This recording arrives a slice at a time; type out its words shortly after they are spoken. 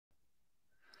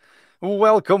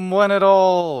Welcome, one and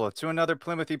all, to another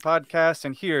polýMATHY podcast.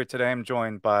 And here today I'm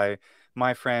joined by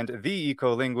my friend, the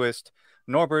Ecolinguist,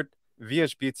 Norbert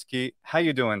Wierzbicki. How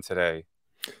you doing today?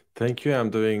 Thank you. I'm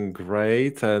doing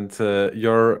great. And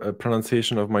your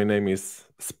pronunciation of my name is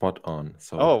spot on.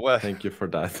 So Oh, well, thank you for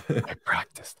that. I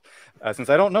practiced. Since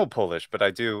I don't know Polish, but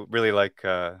I do really like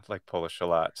Polish a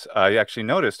lot. I actually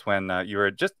noticed when you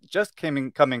were just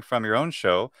coming from your own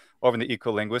show over in the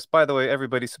Ecolinguist. By the way,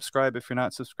 everybody subscribe if you're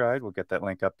not subscribed. We'll get that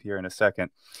link up here in a second.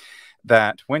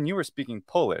 That when you were speaking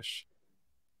Polish,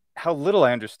 how little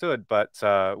I understood, but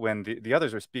when the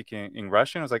others were speaking in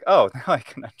Russian, I was like, oh, now I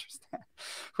can understand.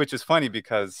 Which is funny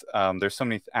because there's so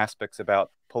many aspects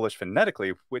about Polish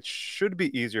phonetically, which should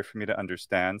be easier for me to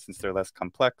understand since they're less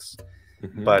complex.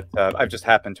 But I've just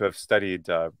happened to have studied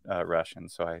Russian,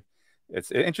 so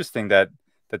it's interesting that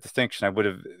distinction. I would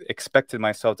have expected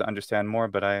myself to understand more,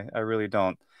 but I really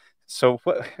don't. So,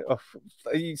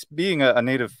 being a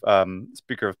native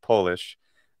speaker of Polish,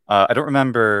 I don't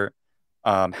remember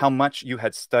how much you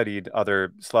had studied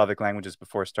other Slavic languages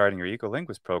before starting your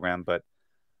Ecolinguist program, but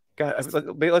God,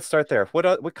 let's start there.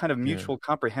 What kind of Yeah. mutual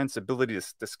comprehensibility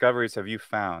discoveries have you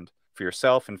found for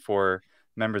yourself and for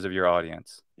members of your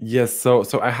audience? Yes. So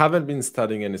I haven't been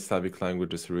studying any Slavic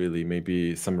languages really.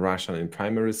 Maybe some Russian in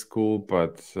primary school,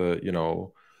 but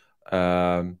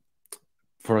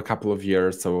for a couple of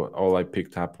years, so all I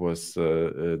picked up was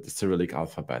the Cyrillic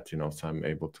alphabet. So I'm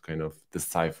able to kind of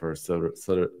decipher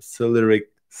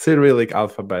Cyrillic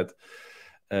alphabet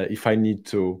if I need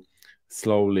to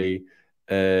slowly.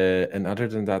 And other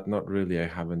than that, not really. I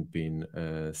haven't been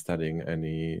studying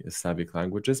any Slavic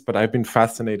languages, but I've been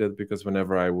fascinated because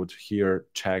whenever I would hear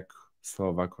Czech,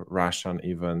 Slovak, Russian,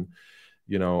 even,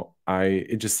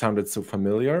 it just sounded so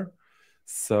familiar.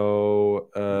 So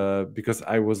because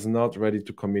I was not ready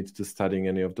to commit to studying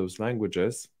any of those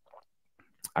languages,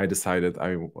 I decided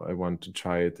I want to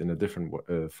try it in a different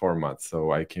format.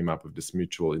 So I came up with this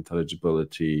mutual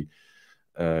intelligibility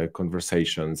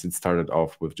conversations. It started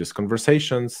off with just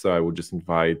conversations. So I would just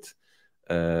invite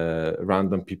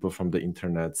random people from the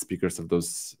internet, speakers of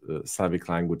those Slavic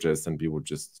languages, and we would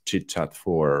just chit chat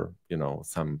for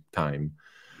some time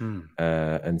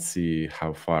and see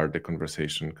how far the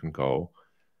conversation can go.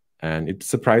 And it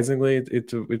surprisingly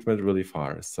it went really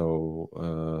far.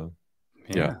 So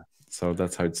yeah, so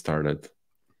that's how it started.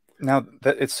 Now,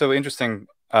 it's so interesting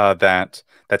that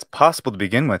that's possible to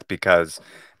begin with because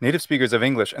native speakers of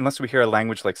English, unless we hear a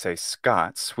language like, say,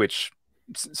 Scots, which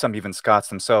some even Scots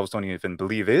themselves don't even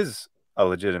believe is a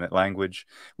legitimate language,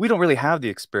 we don't really have the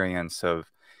experience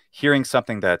of hearing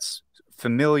something that's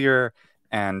familiar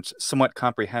and somewhat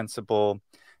comprehensible.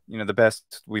 The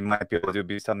best we might be able to do would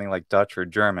be something like Dutch or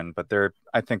German, but they're,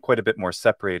 I think, quite a bit more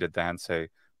separated than, say,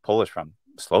 Polish from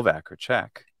Slovak or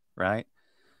Czech, right?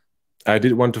 I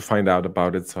did want to find out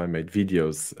about it, so I made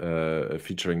videos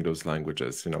featuring those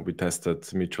languages. We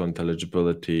tested mutual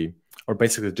intelligibility, or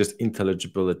basically just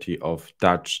intelligibility of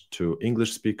Dutch to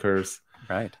English speakers,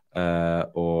 right?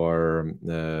 Or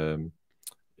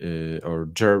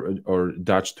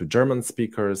Dutch to German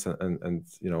speakers, and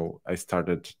I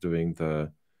started doing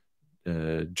the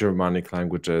Germanic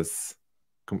languages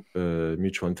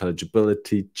mutual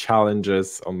intelligibility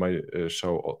challenges on my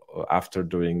show after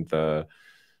doing the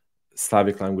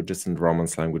Slavic languages and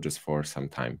Romance languages for some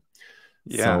time.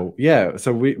 Yeah.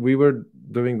 So we were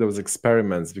doing those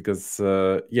experiments because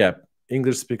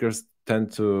English speakers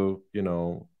tend to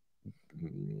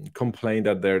complain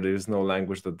that there is no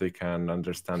language that they can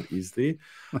understand easily.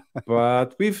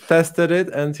 But we've tested it,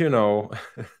 and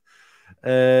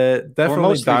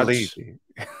definitely Dutch.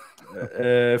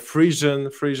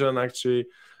 Frisian actually,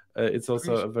 it's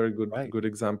also a very good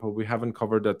example. We haven't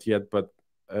covered that yet, but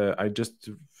I just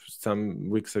some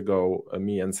weeks ago,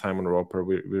 me and Simon Roper,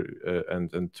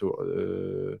 and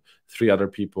three other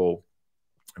people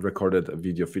recorded a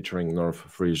video featuring North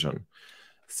Frisian.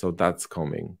 So that's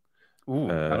coming. Ooh,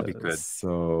 that'll be good.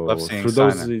 So Love seeing through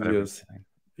those Simon,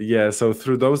 videos, so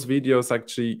through those videos,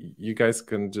 actually, you guys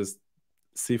can just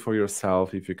see for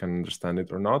yourself if you can understand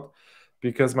it or not,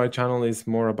 because my channel is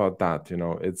more about that.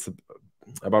 It's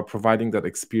about providing that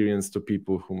experience to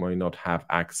people who might not have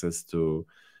access to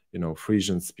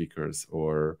Frisian speakers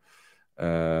or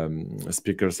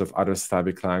speakers of other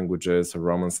Slavic languages or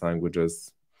Romance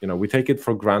languages. We take it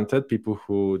for granted. People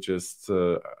who just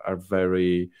are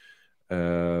very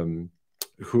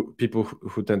people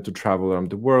who tend to travel around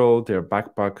the world, they're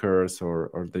backpackers,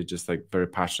 or they just like very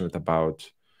passionate about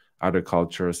other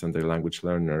cultures and their language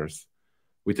learners.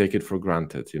 We take it for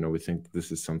granted. We think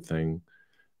this is something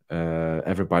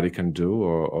everybody can do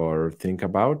or think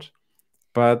about.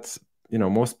 But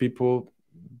most people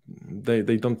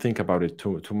they don't think about it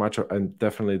too much, and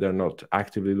definitely they're not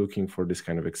actively looking for this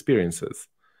kind of experiences.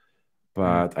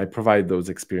 But I provide those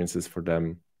experiences for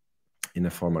them in a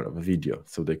format of a video,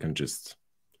 so they can just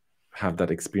have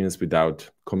that experience without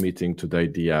committing to the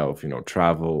idea of, you know,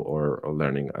 travel or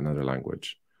learning another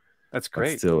language. That's But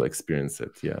great. still experience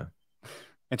it. Yeah.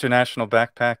 International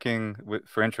backpacking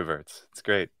for introverts. It's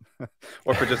great.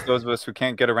 Or for just those of us who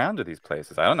can't get around to these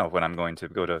places. I don't know when I'm going to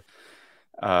go to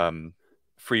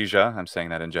Frisia. I'm saying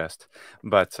that in jest.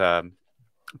 But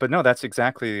no, that's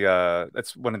exactly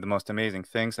that's one of the most amazing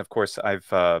things. Of course, I've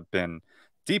been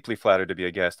deeply flattered to be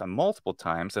a guest on multiple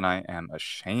times, and I am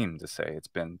ashamed to say it's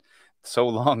been so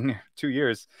long, 2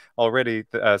 years already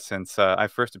since I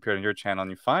first appeared on your channel,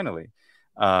 and you finally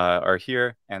are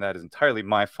here, and that is entirely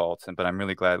my fault. But I'm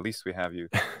really glad at least we have you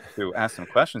to ask some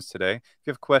questions today. If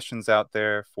you have questions out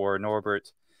there for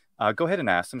Norbert, go ahead and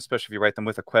ask them, especially if you write them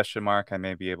with a question mark. I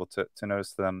may be able to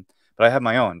notice them, but I have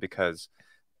my own because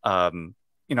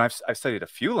you know, I've studied a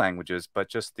few languages, but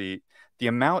just the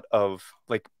amount of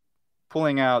like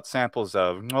pulling out samples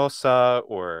of Xhosa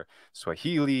or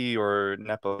Swahili or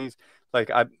Nepalese, like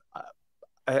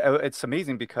it's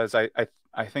amazing because I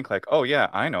think like, oh yeah,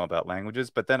 I know about languages,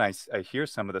 but then I hear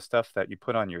some of the stuff that you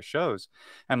put on your shows,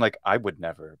 and like I would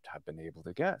never have been able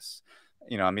to guess.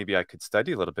 You know, maybe I could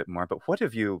study a little bit more, but what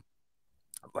have you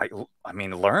like? I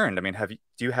mean, learned? I mean,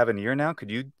 do you have an ear now? Could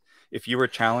you, if you were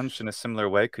challenged in a similar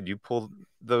way, could you pull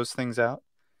those things out?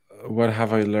 What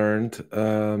have I learned?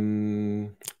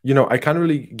 You know, I can't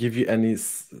really give you any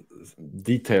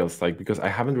details, like, because I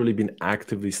haven't really been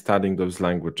actively studying those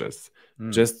languages.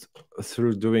 Just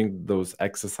through doing those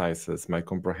exercises, my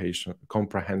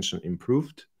comprehension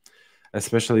improved,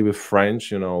 especially with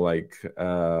French. You know, like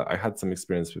I had some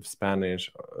experience with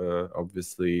Spanish,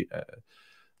 obviously,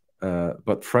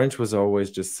 but French was always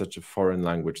just such a foreign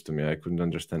language to me. I couldn't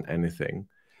understand anything.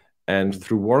 And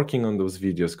through working on those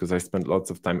videos, because I spent lots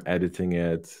of time editing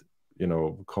it, you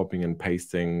know, copying and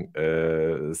pasting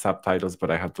subtitles,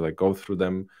 but I had to like go through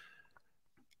them.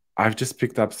 I've just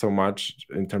picked up so much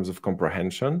in terms of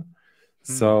comprehension.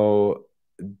 So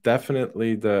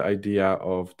definitely the idea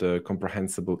of the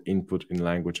comprehensible input in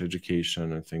language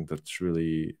education, I think that's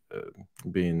really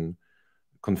been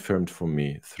confirmed for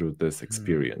me through this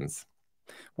experience.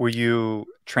 Were you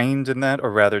trained in that,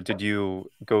 or rather, did you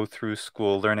go through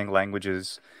school learning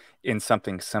languages in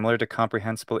something similar to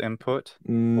comprehensible input?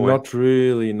 Not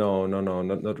really. No,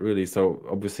 not really. So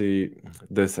obviously,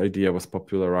 this idea was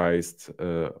popularized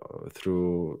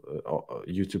through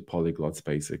YouTube polyglots,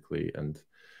 basically, and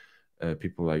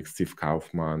people like Steve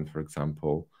Kaufman, for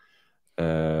example,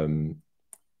 who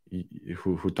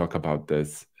talk about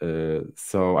this.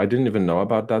 So I didn't even know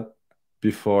about that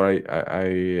before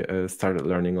I started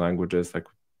learning languages, like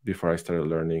before I started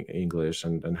learning English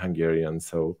and Hungarian.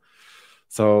 So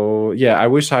yeah, I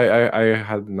wish I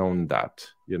had known that,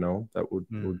 you know, that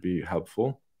would be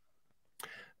helpful.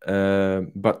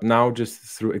 But now, just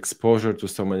through exposure to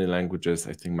so many languages,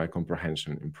 I think my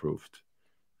comprehension improved.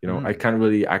 You know, I can't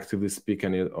really actively speak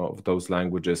any of those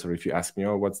languages, or if you ask me,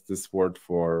 oh, what's this word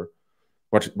for,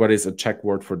 what is a Czech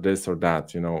word for this or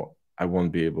that, you know, I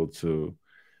won't be able to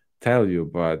tell you.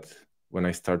 But when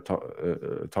I start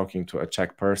talking to a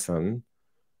Czech person,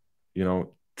 you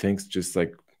know, things just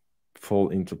like fall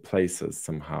into places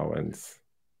somehow, and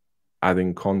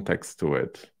adding context to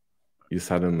it, you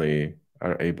suddenly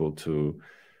are able to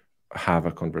have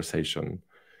a conversation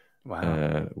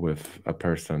with a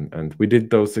person. And we did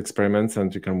those experiments,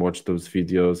 and you can watch those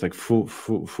videos, like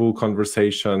full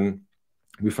conversation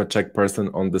with a Czech person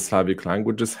on the Slavic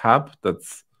Languages Hub.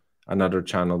 That's another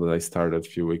channel that I started a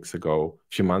few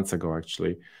months ago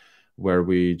actually, where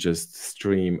we just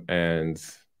stream and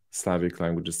Slavic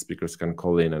languages speakers can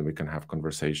call in, and we can have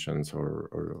conversations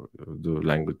or do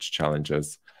language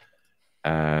challenges.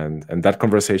 And that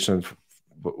conversation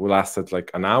lasted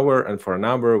like an hour, and for an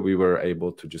hour we were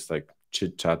able to just like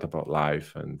chit chat about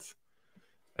life and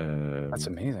that's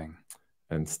amazing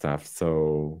and stuff.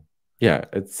 So yeah,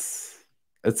 it's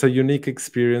a unique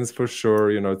experience for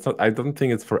sure. You know, it's not, I don't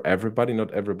think it's for everybody.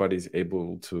 Not everybody's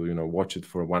able to, you know, watch it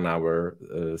for 1 hour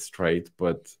straight,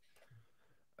 but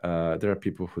there are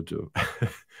people who do.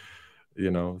 You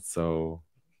know, so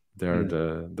they're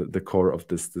the core of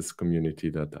this community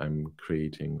that I'm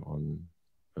creating on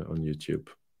YouTube.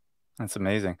 That's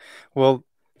amazing. Well,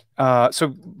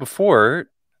 so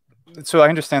I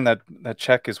understand that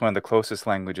Czech is one of the closest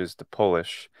languages to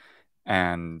Polish,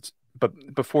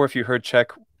 but before, if you heard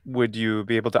Czech, would you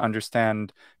be able to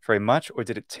understand very much, or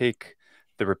did it take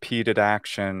the repeated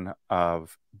action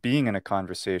of being in a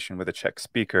conversation with a Czech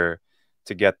speaker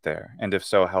to get there? And if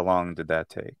so, how long did that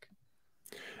take?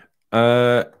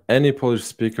 Any Polish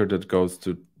speaker that goes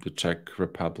to the Czech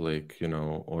Republic, you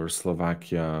know, or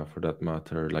Slovakia for that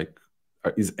matter, like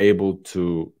is able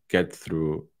to get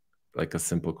through like a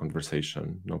simple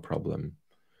conversation, no problem.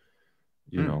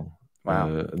 You know,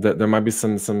 Wow. there might be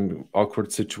some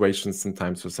awkward situations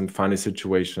sometimes, or some funny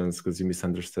situations because you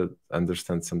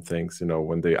understand some things. You know,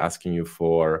 when they're asking you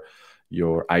for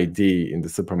your ID in the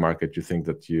supermarket, you think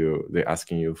that they're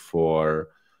asking you for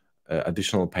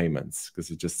additional payments because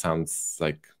it just sounds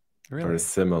like very Really?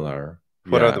 similar.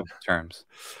 What are Yeah, the terms?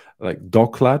 like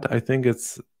doklat, I think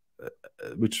it's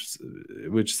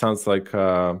which sounds like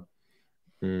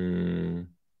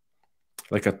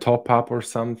like a top up or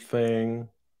something.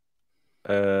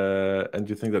 And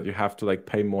you think that you have to like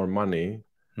pay more money,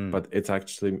 but it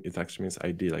actually means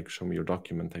ID, like show me your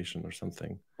documentation or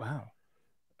something. Wow.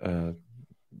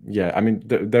 Yeah, I mean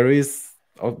there is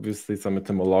obviously some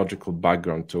etymological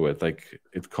background to it. Like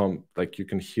like you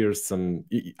can hear some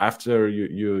after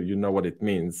you know what it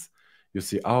means. You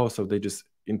see, oh, so they just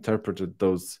interpreted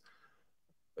those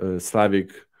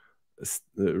Slavic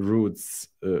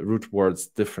root words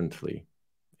differently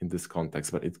in this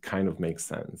context, but it kind of makes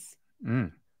sense.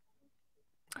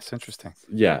 That's interesting.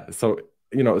 Yeah, so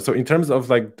you know, so in terms of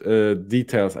like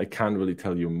details, I can't really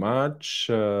tell you much.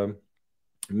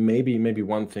 Maybe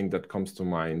one thing that comes to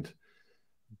mind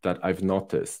that I've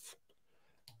noticed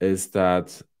is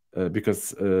that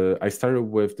because I started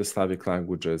with the Slavic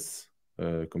languages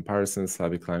comparison,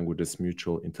 Slavic languages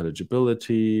mutual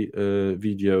intelligibility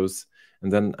videos,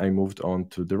 and then I moved on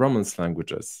to the Romance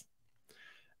languages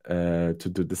to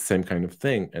do the same kind of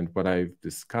thing. And what I've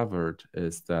discovered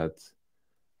is that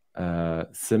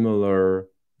similar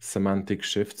semantic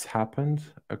shifts happened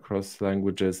across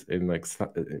languages in like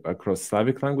across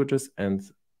Slavic languages and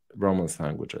Romance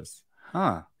languages.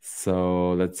 Huh.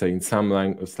 So let's say in some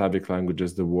Slavic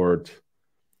languages, the word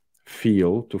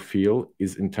to feel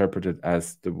is interpreted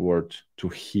as the word to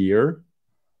hear,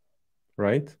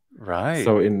 right? Right.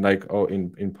 So in like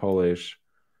in Polish,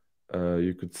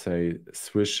 you could say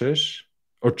słyszysz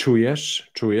or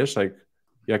czujesz, like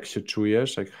jak się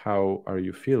czujesz, like how are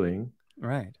you feeling?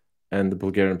 Right. And the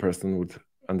Bulgarian person would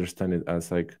understand it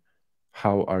as like,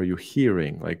 how are you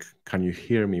hearing? Like, can you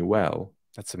hear me well?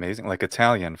 That's amazing. Like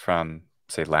Italian from,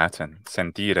 say, Latin.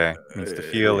 Sentire means to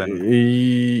feel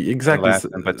in Exactly.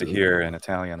 Latin, but to hear in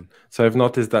Italian. So I've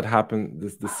noticed that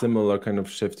the similar kind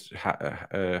of shift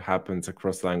happens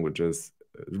across languages,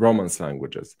 Romance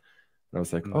languages. And I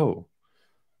was like, oh,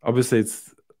 obviously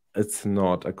it's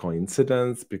not a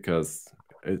coincidence because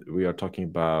we are talking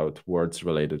about words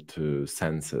related to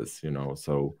senses, you know,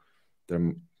 so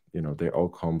they're, you know, they all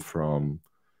come from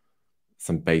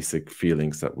some basic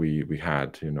feelings that we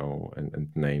had, you know, and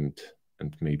named,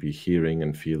 and maybe hearing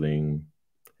and feeling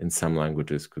in some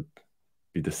languages could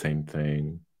be the same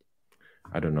thing.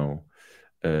 I don't know.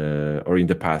 Or in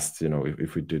the past, you know,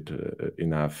 if we did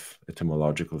enough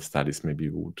etymological studies, maybe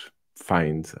we would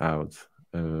find out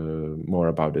more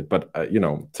about it. But you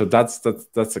know, so that's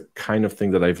a kind of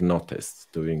thing that I've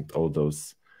noticed doing all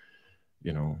those,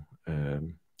 you know,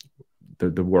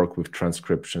 the work with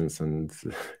transcriptions and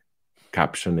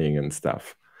captioning and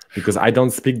stuff, because I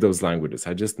don't speak those languages.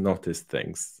 I just notice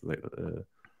things like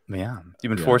yeah,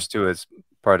 you've been forced to, as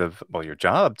part of, well, your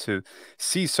job, to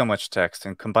see so much text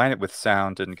and combine it with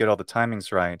sound and get all the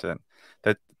timings right, and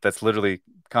that's literally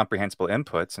comprehensible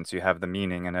input since you have the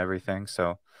meaning and everything.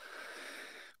 So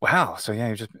wow. So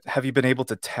yeah, have you been able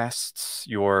to test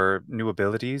your new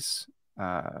abilities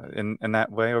in that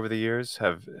way over the years?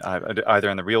 Have either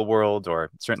in the real world or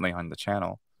certainly on the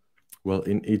channel? Well,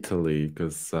 in Italy,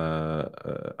 because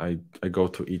I go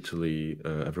to Italy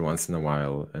every once in a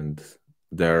while, and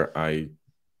there I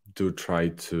do try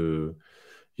to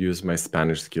use my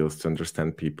Spanish skills to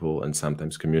understand people and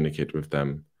sometimes communicate with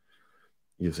them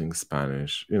using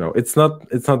Spanish. You know, it's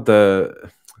not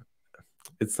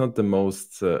the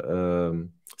most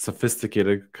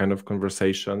sophisticated kind of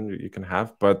conversation you can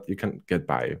have, but you can get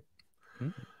by.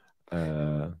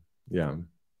 Yeah.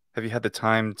 Have you had the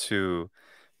time to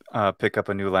pick up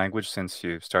a new language since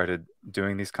you started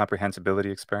doing these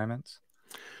comprehensibility experiments?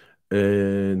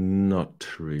 Not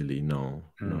really. No.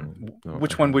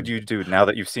 Which one would you do now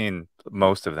that you've seen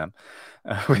most of them?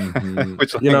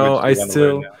 Which You know, language do you want to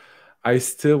learn now? I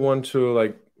still want to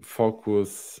like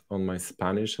focus on my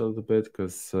Spanish a little bit,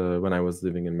 because when I was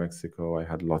living in Mexico, I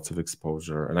had lots of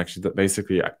exposure, and actually, that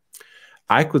basically,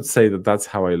 I could say that that's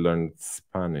how I learned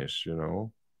Spanish. You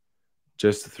know,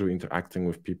 just through interacting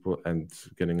with people and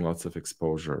getting lots of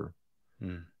exposure.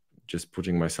 Just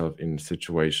putting myself in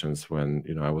situations when,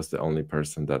 you know, I was the only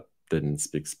person that didn't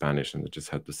speak Spanish, and I just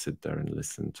had to sit there and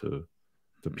listen to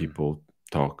the people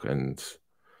talk. And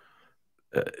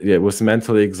yeah, it was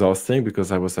mentally exhausting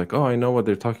because I was like, oh, I know what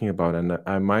they're talking about, and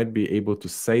I might be able to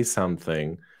say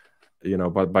something, you know,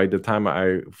 but by the time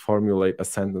I formulate a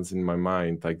sentence in my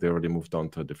mind, like they already moved on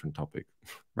to a different topic.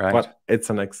 Right. But it's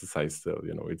an exercise still,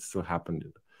 you know, it still happened.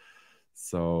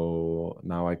 So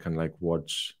now I can like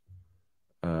watch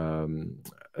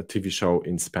a TV show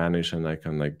in Spanish, and I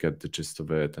can like get the gist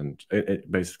of it, and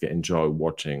basically enjoy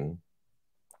watching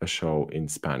a show in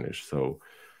Spanish. So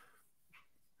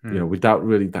you know, without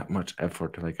really that much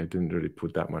effort, like I didn't really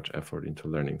put that much effort into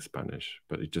learning Spanish,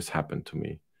 but it just happened to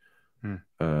me.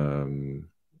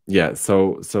 Yeah.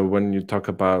 So when you talk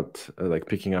about like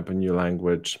picking up a new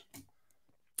language,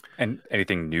 and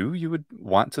anything new you would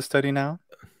want to study now?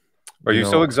 Or are you you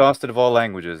so know, exhausted of all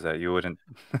languages that you wouldn't?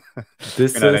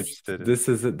 this You're not is interested in? this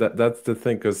is it. That's the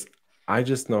thing, because I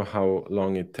just know how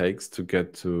long it takes to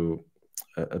get to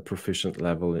a proficient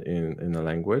level in a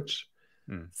language.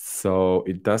 So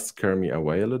it does scare me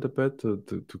away a little bit to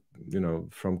you know,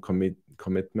 from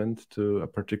commitment to a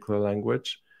particular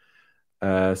language.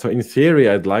 So in theory,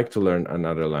 I'd like to learn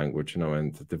another language, you know,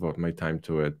 and devote my time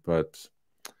to it. But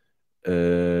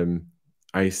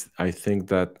I think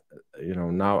that, you know,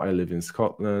 now I live in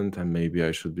Scotland, and maybe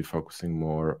I should be focusing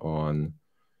more on,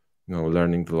 you know,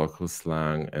 learning the local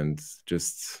slang and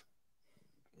just,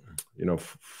 you know,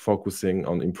 focusing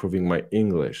on improving my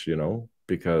English, you know,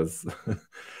 because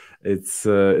it's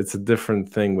a different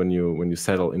thing when you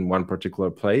settle in one particular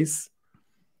place.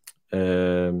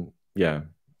 Yeah.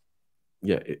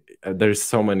 There's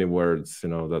so many words, you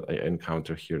know, that I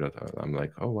encounter here that I'm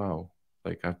like, oh wow,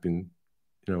 like I've been,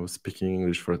 you know, speaking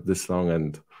English for this long,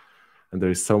 and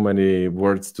there's so many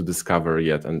words to discover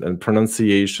yet, and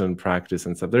pronunciation practice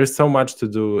and stuff. There's so much to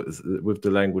do with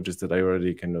the languages that I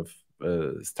already kind of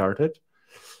started,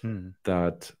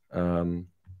 that I'm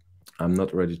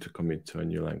not ready to commit to a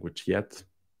new language yet.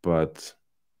 But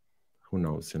who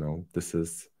knows, you know, this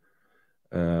is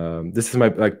my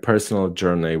like personal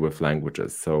journey with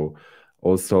languages. So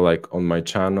also, like on my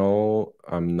channel,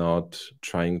 I'm not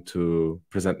trying to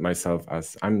present myself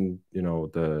as I'm, you know,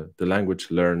 the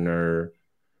language learner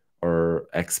or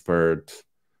expert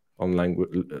on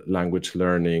language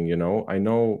learning. You know, I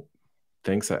know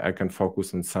things, I can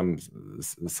focus on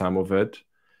some of it,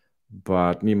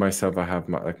 but me myself, I have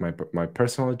my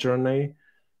personal journey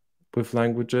with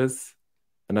languages,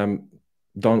 and I'm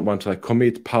don't want to like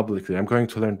commit publicly, I'm going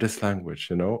to learn this language,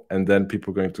 you know, and then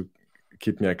people are going to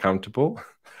keep me accountable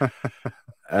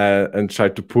and try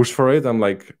to push for it. I'm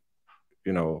like,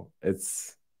 you know,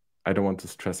 I don't want to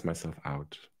stress myself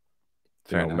out,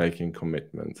 you know, making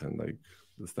commitments and like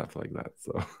stuff like that.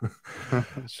 So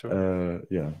Sure.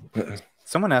 yeah.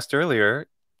 Someone asked earlier,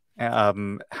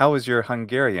 how is your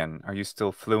Hungarian? Are you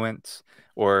still fluent,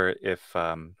 or if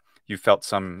you felt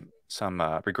some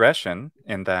regression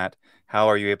in that, how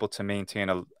are you able to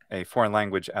maintain a foreign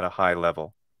language at a high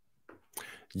level?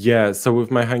 Yeah, so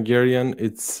with my Hungarian,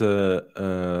 it's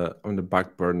on the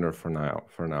back burner for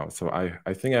now. So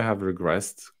I think I have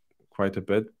regressed quite a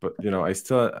bit, but you know, I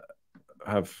still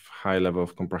have high level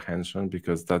of comprehension,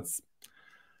 because that's,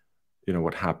 you know,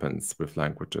 what happens with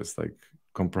languages. Like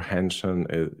comprehension,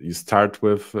 you start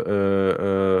with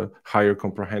higher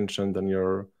comprehension than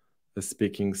your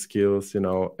speaking skills, you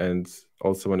know, and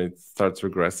also when it starts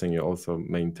regressing, you also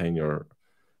maintain your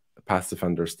passive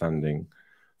understanding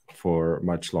for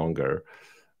much longer.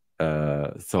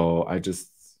 So I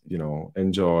just, you know,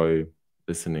 enjoy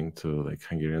listening to like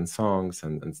Hungarian songs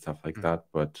and stuff like that.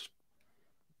 But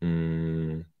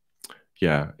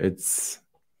yeah, it's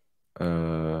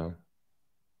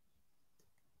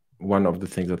one of the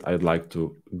things that I'd like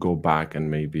to go back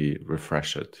and maybe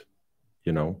refresh it,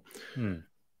 you know.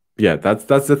 Yeah, that's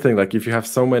the thing. Like if you have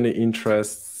so many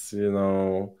interests, you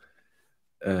know,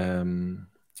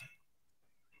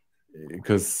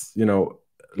 because, you know,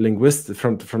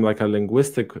 from like a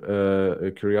linguistic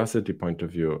curiosity point of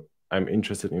view, I'm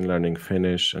interested in learning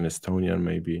Finnish and Estonian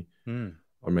maybe,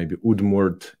 or maybe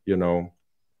Udmurt, you know,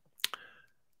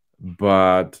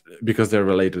 but because they're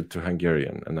related to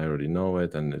Hungarian and I already know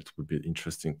it, and it would be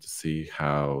interesting to see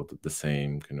how the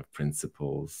same kind of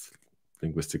principles,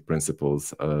 linguistic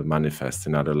principles, manifest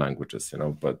in other languages, you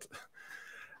know. But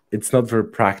it's not very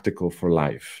practical for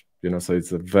life, you know. So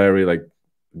it's a very like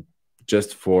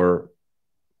just for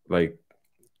like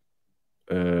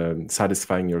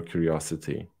satisfying your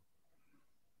curiosity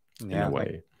in a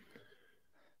way.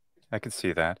 I can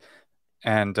see that.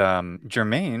 And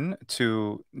germane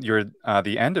to your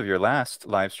the end of your last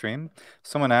live stream,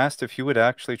 someone asked if you would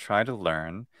actually try to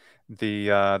learn the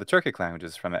Turkic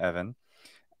languages from Evan.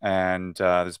 And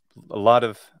there's a lot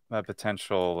of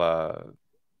potential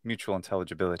mutual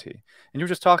intelligibility. And you were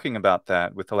just talking about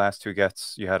that with the last two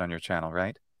guests you had on your channel,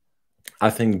 right?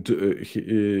 I think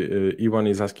Iwan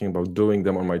is asking about doing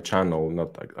them on my channel,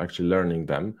 not actually learning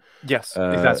them. Yes,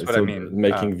 that's what I mean.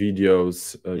 Making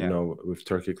videos, yeah. you know, with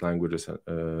Turkic languages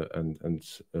and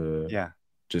yeah,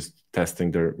 just testing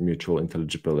their mutual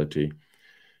intelligibility.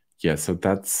 Yeah, so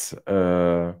that's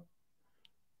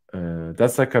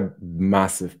like a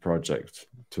massive project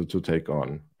to take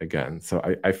on again. So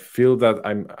I feel that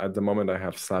I'm at the moment I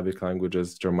have Slavic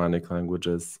languages, Germanic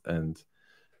languages, and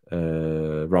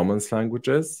Romance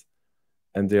languages,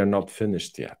 and they are not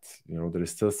finished yet. You know, there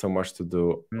is still so much to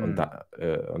do on that.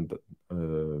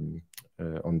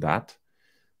 On that.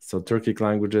 So Turkic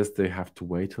languages, they have to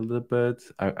wait a little bit.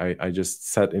 I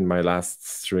just said in my last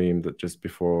stream that just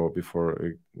before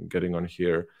getting on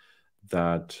here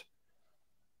that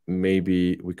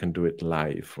maybe we can do it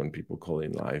live when people call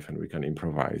in live and we can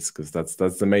improvise, because that's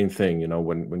the main thing. You know,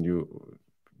 when you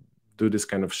do this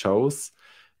kind of shows,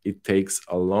 it takes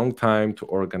a long time to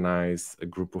organize a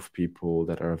group of people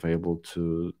that are available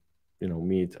to, you know,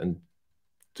 meet and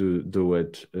to do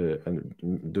it and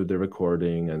do the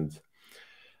recording and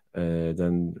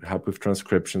then help with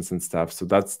transcriptions and stuff. So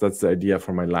that's the idea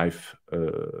for my live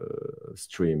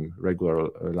stream, regular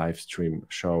live stream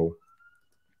show,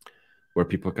 where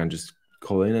people can just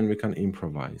call in and we can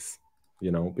improvise, you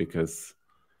know, because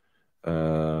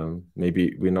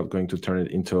maybe we're not going to turn it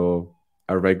into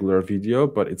a regular video,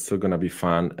 but it's still gonna be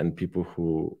fun, and people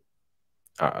who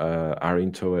are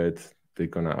into it, they're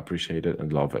gonna appreciate it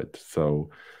and love it. So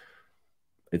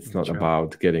it's not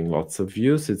about getting lots of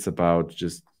views, it's about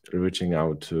just reaching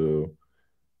out to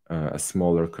a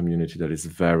smaller community that is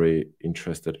very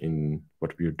interested in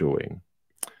what we're doing.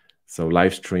 So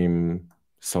live stream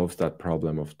solves that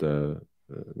problem of the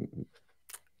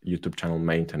YouTube channel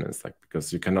maintenance, like,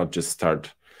 because you cannot just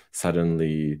start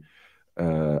suddenly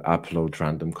upload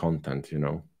random content, you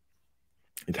know.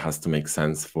 It has to make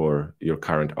sense for your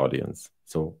current audience.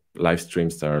 So live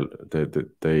streams are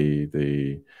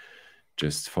they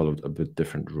just followed a bit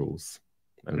different rules,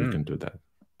 and we can do that.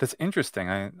 That's interesting.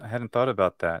 I hadn't thought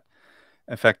about that.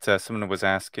 In fact, someone was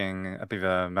asking, I believe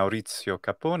Maurizio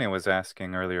Capone was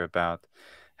asking earlier about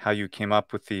how you came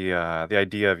up with the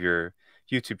idea of your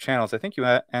YouTube channels. I think you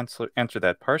answered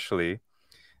that partially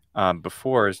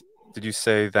before. Did you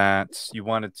say that you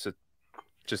wanted to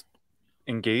just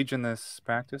engage in this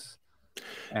practice?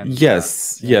 And,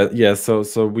 yes, yeah.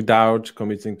 So without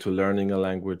committing to learning a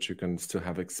language, you can still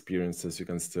have experiences. You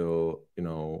can still, you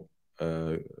know,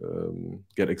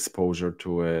 get exposure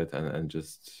to it, and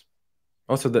just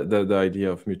also the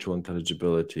idea of mutual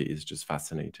intelligibility is just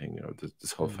fascinating. You know,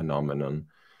 this whole phenomenon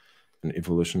and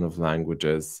evolution of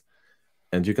languages,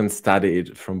 and you can study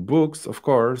it from books, of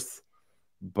course,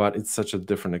 but it's such a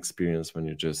different experience when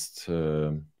you just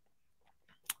do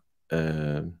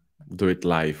it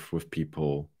live with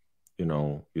people. You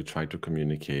know, you try to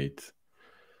communicate,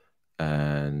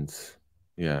 and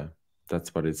yeah,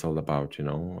 that's what it's all about. You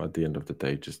know, at the end of the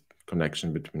day, just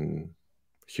connection between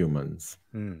humans.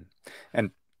 And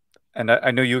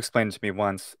I know you explained to me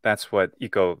once that's what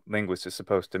Ecolinguist is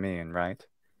supposed to mean, right?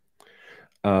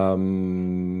 In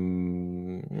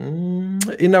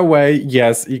a way,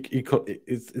 yes.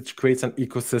 It creates an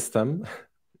ecosystem.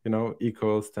 You know,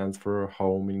 eco stands for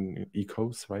home in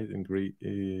ecos, right? In Greek.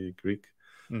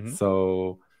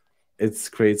 So it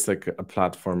creates like a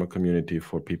platform, a community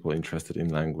for people interested in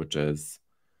languages.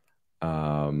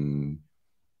 But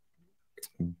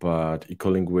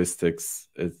ecolinguistics,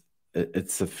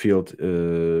 it's a field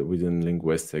within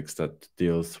linguistics that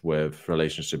deals with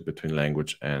relationship between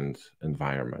language and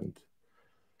environment.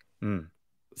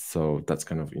 So that's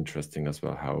kind of interesting as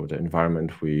well, how the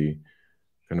environment we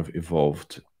kind of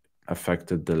evolved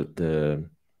affected the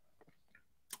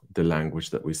language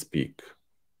that we speak.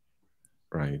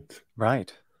 Right.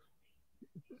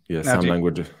 Yeah, now, some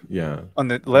languages. Yeah. On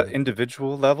the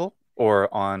individual level,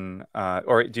 or on,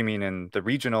 or do you mean in the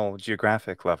regional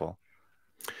geographic level?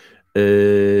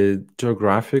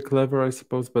 Geographic level, I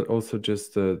suppose, but also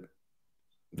just the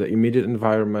immediate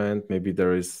environment. Maybe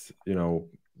there is, you know,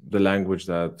 the language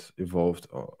that evolved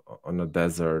on a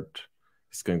desert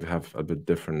is going to have a bit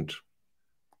different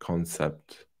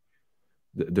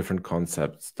different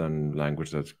concepts than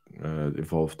language that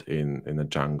evolved in the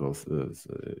jungles,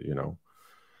 you know.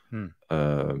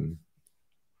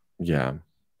 Yeah,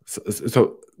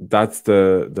 so that's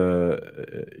the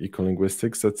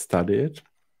ecolinguistics that study it.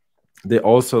 They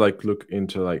also like look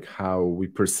into like how we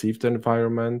perceive the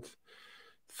environment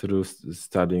through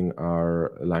studying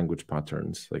our language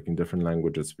patterns. Like in different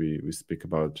languages, we speak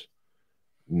about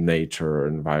nature or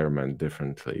environment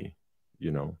differently,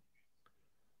 you know.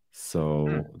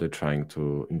 So they're trying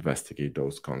to investigate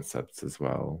those concepts as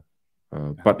well.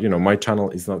 But you know, my channel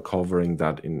is not covering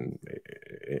that in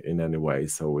any way.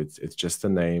 So it's just a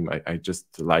name. I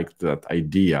just liked that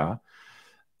idea,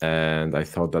 and I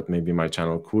thought that maybe my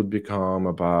channel could become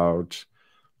about,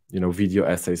 you know, video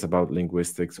essays about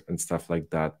linguistics and stuff like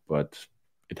that. But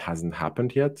it hasn't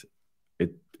happened yet.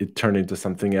 It turned into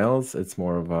something else. It's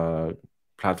more of a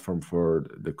platform for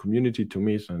the community to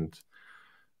meet and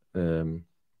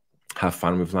have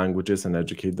fun with languages and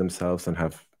educate themselves and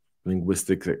have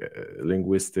linguistic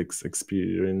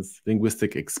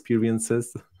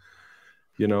experiences,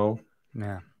 you know.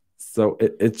 Yeah. So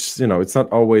it's, you know, it's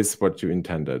not always what you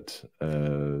intended.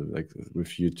 Like with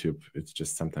YouTube, it's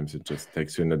just sometimes it just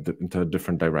takes you into a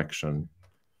different direction.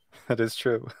 That is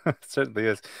true. It certainly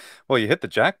is. Well, you hit the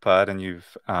jackpot, and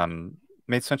you've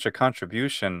made such a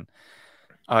contribution,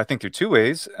 I think, through two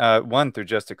ways. One, through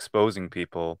just exposing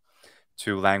people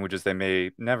to languages they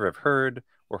may never have heard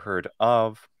or heard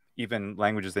of, even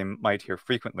languages they might hear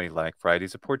frequently, like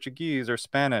varieties of Portuguese or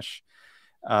Spanish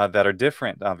that are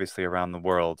different, obviously, around the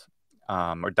world,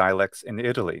 or dialects in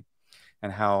Italy.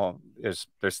 And how there's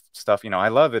stuff, you know, I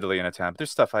love Italy and Italian, but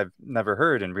there's stuff I've never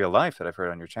heard in real life that I've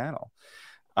heard on your channel.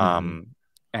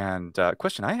 And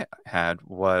question I had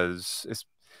was,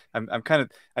 I'm kind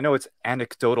of, I know it's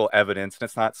anecdotal evidence and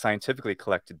it's not scientifically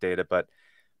collected data, but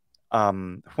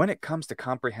when it comes to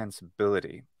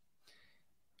comprehensibility,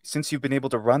 since you've been able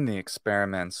to run the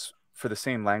experiments for the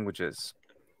same languages,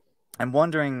 I'm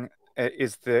wondering,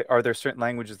 are there certain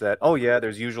languages that, oh yeah,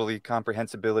 there's usually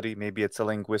comprehensibility, maybe it's a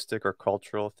linguistic or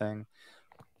cultural thing,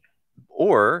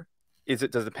 or does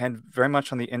it depend very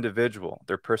much on the individual,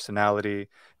 their personality,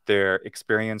 their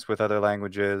experience with other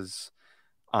languages?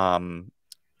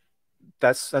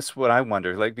 That's what I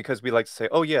wonder. Like, because we like to say,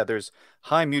 oh yeah, there's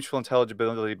high mutual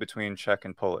intelligibility between Czech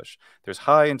and Polish. There's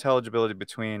high intelligibility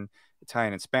between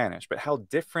Italian and Spanish. But how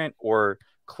different or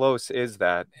close is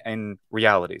that in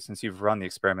reality, since you've run the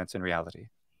experiments in reality?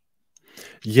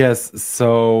 Yes.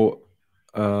 So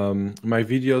my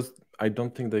videos, I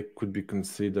don't think they could be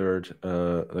considered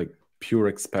like pure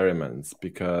experiments,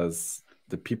 because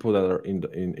the people that are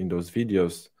in those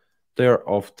videos, they are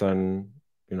often,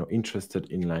 you know, interested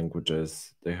in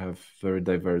languages. They have very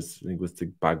diverse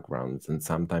linguistic backgrounds, and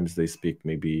sometimes they speak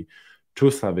maybe two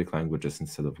Slavic languages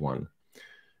instead of one.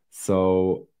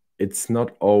 So it's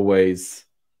not always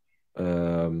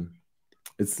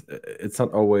it's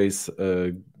not always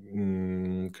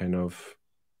kind of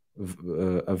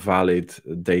a valid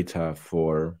data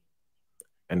for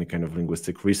any kind of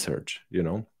linguistic research, you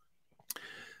know.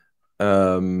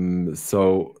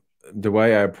 So the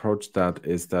way I approach that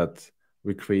is that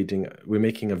we're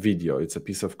making a video. It's a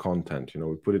piece of content, you know.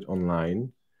 We put it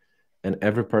online, and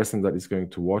every person that is going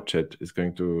to watch it is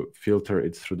going to filter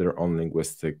it through their own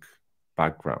linguistic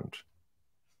background,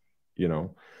 you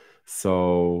know.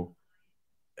 So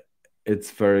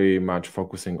it's very much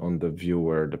focusing on the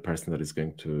viewer, the person that is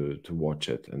going to watch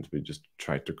it, and we just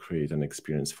try to create an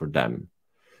experience for them.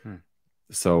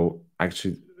 So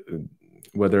actually,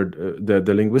 whether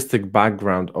the linguistic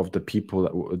background of the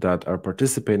people that are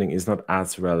participating is not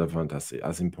as relevant,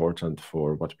 as important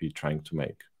for what we're trying to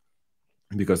make,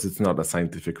 because it's not a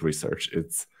scientific research.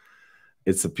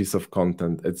 It's a piece of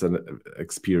content. It's an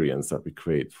experience that we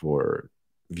create for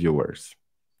viewers.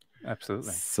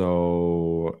 Absolutely.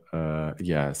 So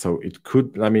yeah, so it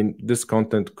could, I mean, this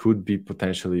content could be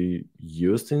potentially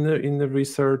used in the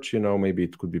research, you know. Maybe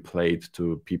it could be played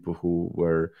to people who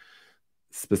were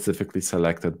specifically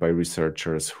selected by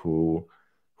researchers who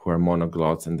are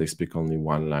monoglots and they speak only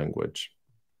one language.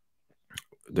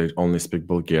 They only speak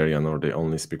Bulgarian or they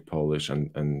only speak Polish,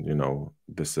 and you know,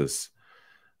 this is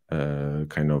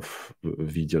kind of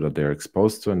video that they're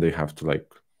exposed to, and they have to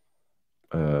like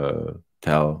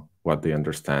tell what they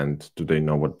understand. Do they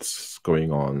know what's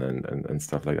going on, and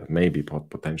stuff like that? Maybe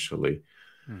potentially.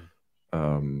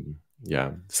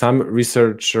 Yeah, some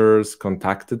researchers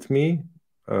contacted me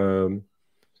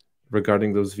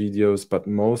regarding those videos, but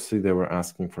mostly they were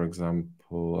asking, for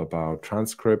example, about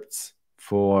transcripts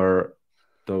for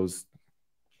those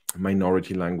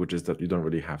minority languages that you don't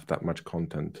really have that much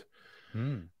content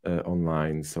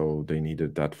online, so they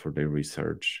needed that for their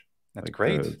research. That's like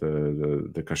great.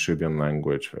 The Kashubian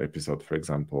language episode, for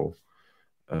example,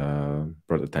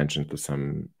 brought attention to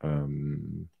some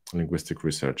linguistic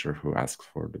researcher who asked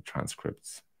for the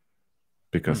transcripts,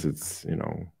 because it's, you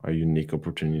know, a unique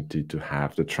opportunity to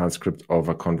have the transcript of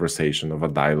a conversation, of a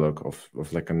dialogue,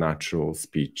 of like a natural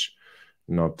speech,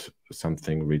 not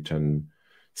something written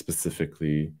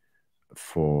specifically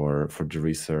for the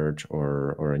research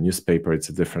or a newspaper, it's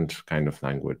a different kind of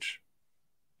language.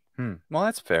 Well,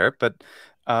 that's fair. But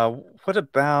what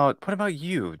about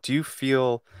you? Do you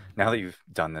feel, now that you've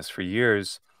done this for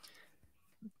years,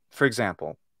 for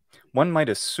example, one might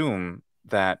assume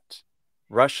that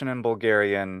Russian and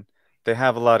Bulgarian, they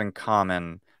have a lot in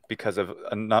common because of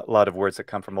a lot of words that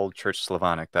come from Old Church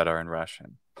Slavonic that are in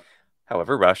Russian.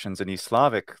 However, Russian's an East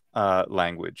Slavic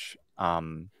language.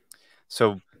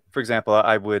 So, for example,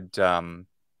 I've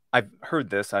heard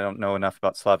this. I don't know enough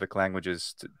about Slavic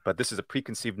languages, but this is a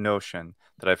preconceived notion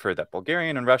that I've heard that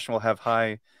Bulgarian and Russian will have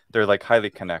they're like highly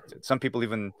connected. Some people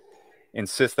even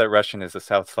insist that Russian is a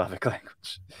South Slavic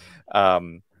language.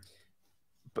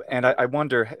 And I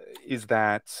wonder, is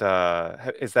that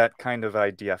kind of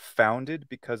idea founded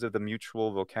because of the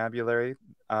mutual vocabulary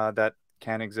that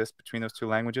can exist between those two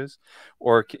languages,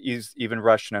 or is even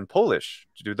Russian and Polish?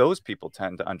 Do those people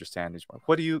tend to understand each other?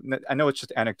 What do you? I know it's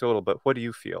just anecdotal, but what do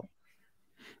you feel?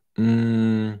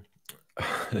 You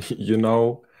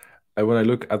know, when I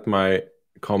look at my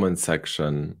comment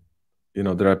section, you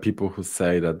know, there are people who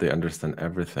say that they understand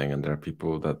everything, and there are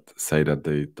people that say that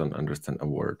they don't understand a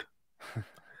word.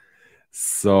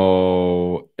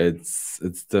 So it's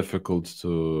difficult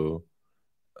to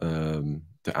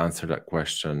answer that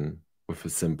question with a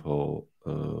simple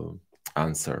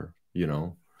answer, you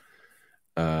know.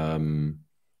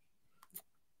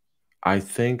 I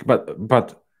think,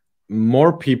 but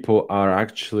more people are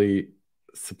actually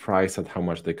surprised at how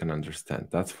much they can understand.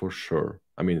 That's for sure.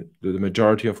 I mean, the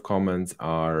majority of comments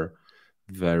are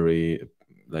very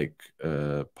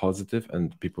positive,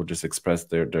 and people just express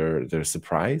their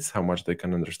surprise how much they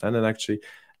can understand. And actually,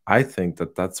 I think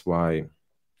that that's why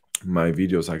my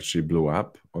videos actually blew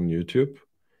up on YouTube,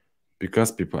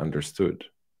 because people understood.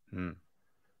 And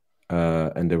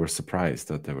they were surprised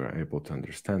that they were able to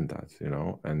understand that, you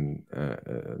know. And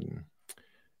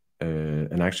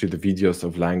actually the videos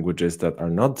of languages that are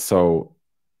not so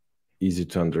easy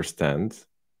to understand,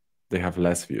 they have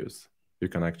less views. You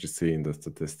can actually see in the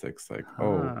statistics, like,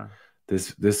 oh,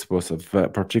 this was a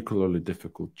particularly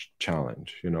difficult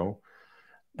challenge, you know.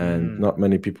 And not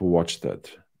many people watched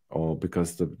it, or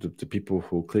because the people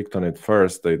who clicked on it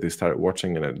first, they started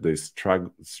watching it, they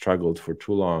struggled for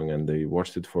too long, and they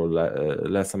watched it for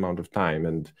less amount of time,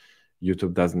 and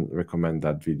YouTube doesn't recommend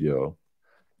that video.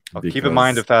 I'll keep in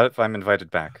mind if I'm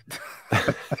invited back.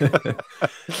 Yes,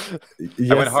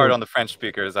 I went hard on the French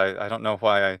speakers. I don't know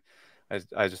why it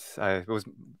was.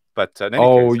 But in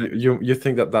any case, you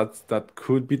think that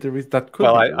could be the reason? That could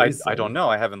be the reason. I don't know.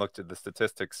 I haven't looked at the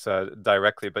statistics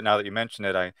directly, but now that you mention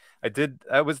it, I did.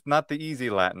 I was not the easy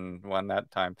Latin one that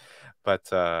time,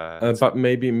 but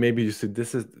maybe you see,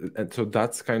 this is, and so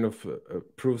that's kind of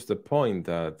proves the point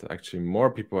that actually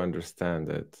more people understand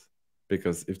it,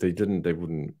 because if they didn't, they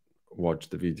wouldn't watch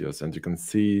the videos. And you can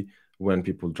see when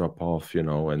people drop off, you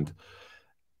know. And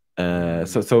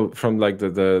so from like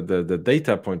the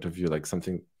data point of view, like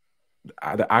something,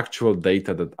 the actual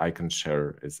data that I can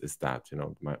share is that, you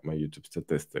know, my YouTube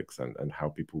statistics and how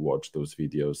people watch those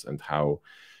videos, and how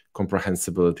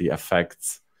comprehensibility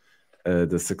affects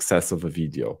the success of a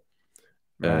video.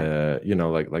 Right. You know,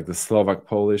 like the Slovak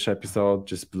Polish episode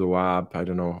just blew up. I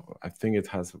don't know, I think it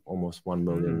has almost 1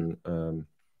 million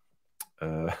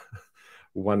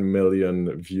 1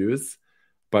 million views.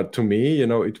 But to me, you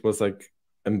know, it was like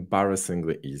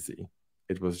embarrassingly easy.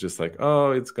 It was just like,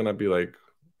 oh, it's gonna be like,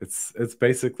 it's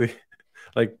basically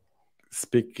like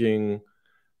speaking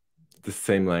the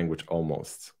same language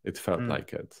almost. It felt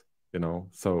like it, you know.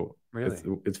 So really?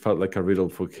 It felt like a riddle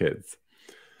for kids.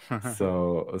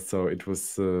 so it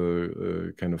was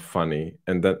kind of funny,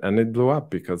 and it blew up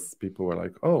because people were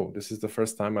like, oh, this is the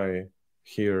first time I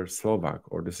hear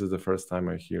Slovak, or this is the first time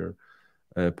I hear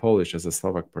Polish as a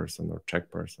Slovak person or Czech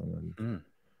person.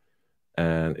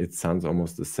 And it sounds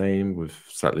almost the same with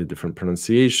slightly different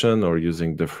pronunciation, or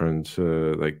using different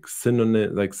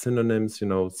synonyms, you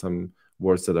know. Some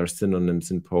words that are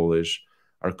synonyms in Polish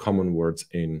are common words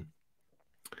in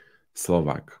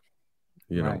Slovak,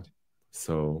 you know.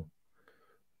 So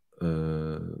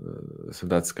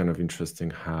that's kind of interesting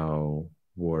how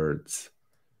words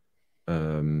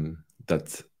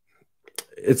that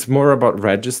it's more about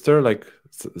register, like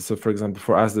so for example,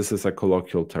 for us this is a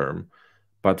colloquial term,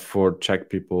 but for Czech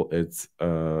people, it's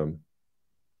an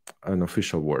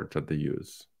official word that they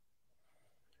use.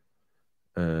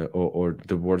 Or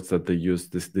the words that they use,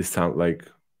 this sound like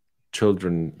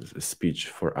children's speech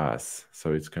for us.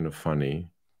 So it's kind of funny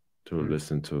to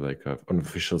listen to like an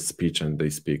official speech, and they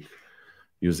speak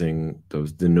using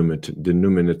those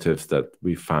denominatives that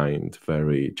we find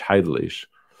very childish.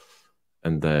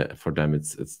 and for them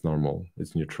it's normal,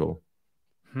 it's neutral.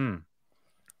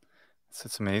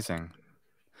 It's amazing.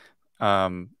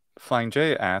 Flying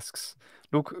J asks,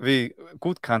 Luke, wie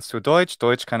gut kannst du Deutsch?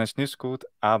 Deutsch kann ich nicht gut,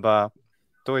 aber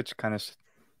Deutsch kann ich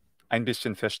ein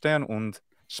bisschen verstehen und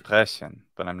sprechen,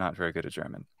 but I'm not very good at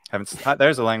German.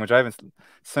 There's a language I haven't,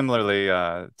 similarly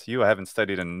to you, I haven't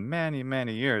studied in many,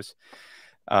 many years,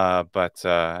 but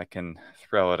I can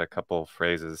throw out a couple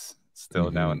phrases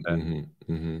still now and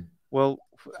then. Well,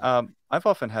 I've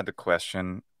often had the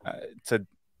question to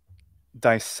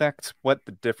dissect what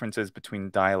the difference is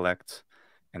between dialect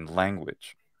and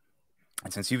language.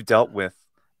 And since you've dealt with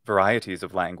varieties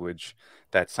of language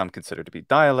that some consider to be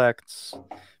dialects,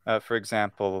 for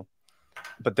example,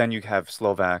 but then you have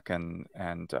Slovak and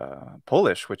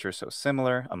Polish, which are so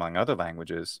similar, among other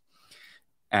languages.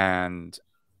 And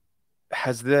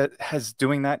has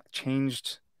doing that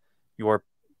changed your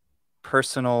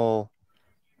personal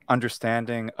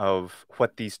understanding of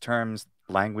what these terms,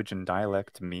 language and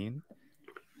dialect, mean?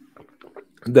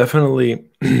 Definitely.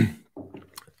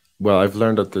 Well, I've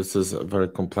learned that this is a very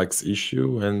complex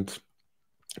issue, and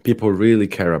people really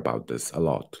care about this a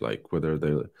lot, like whether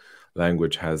the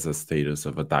language has a status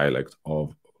of a dialect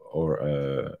or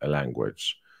a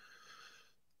language.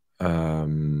 But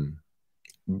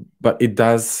it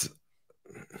does,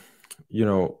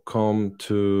 come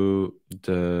to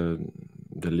the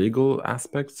legal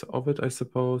aspects of it, I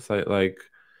suppose.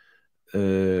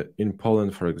 In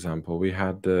Poland, for example, we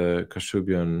had the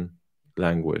Kashubian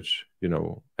language.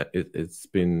 It's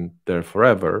been there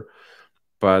forever,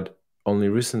 but only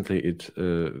recently it's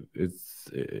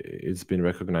been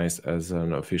recognized as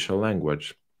an official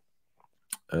language,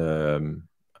 a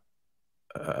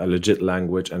legit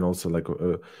language, and also like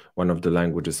one of the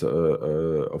languages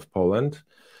of Poland,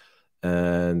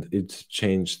 and it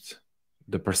changed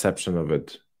the perception of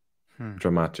it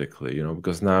dramatically.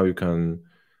 Because now you can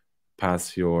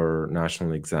pass your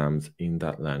national exams in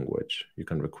that language. You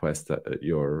can request that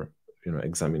your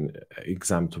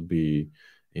exam to be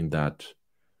in that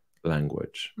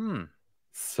language.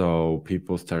 So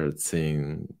people started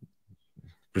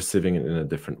perceiving it in a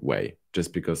different way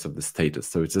just because of the status.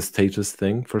 So it's a status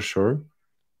thing for sure.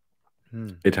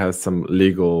 It has some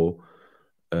legal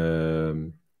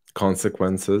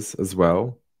consequences as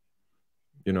well.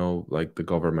 Like the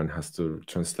government has to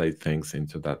translate things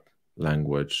into that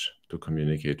language to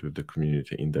communicate with the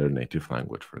community in their native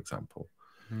language, for example.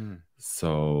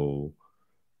 So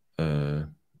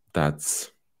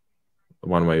that's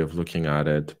one way of looking at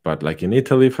it. But like in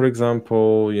Italy, for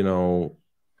example,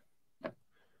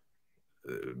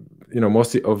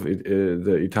 mostly of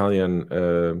the Italian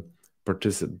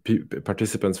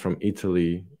participants from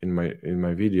Italy in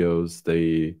my videos,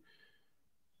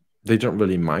 they don't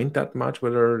really mind that much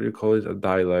whether you call it a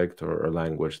dialect or a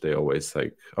language. They always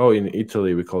like, oh, in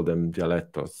Italy we call them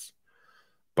dialettos.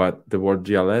 But the word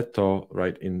dialetto,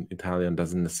 right, in Italian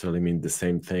doesn't necessarily mean the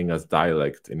same thing as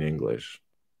dialect in English,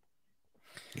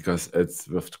 because it's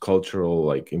with cultural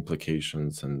like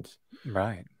implications, and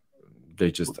right,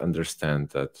 they just understand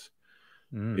that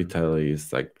Italy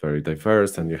is like very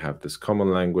diverse, and you have this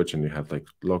common language, and you have like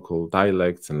local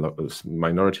dialects and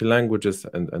minority languages,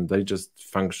 and they just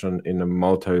function in a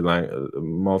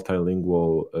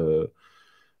multilingual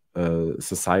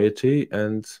society,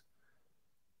 and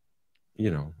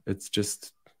it's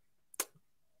just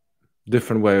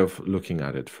different way of looking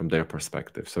at it from their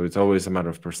perspective. So it's always a matter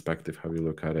of perspective how you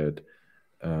look at it.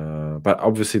 But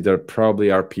obviously there probably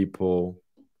are people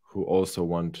who also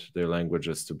want their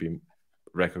languages to be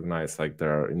recognized. Like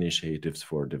there are initiatives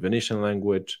for the Venetian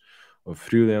language or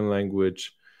Friulian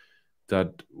language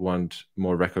that want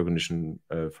more recognition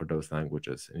for those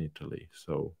languages in Italy.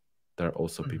 So there are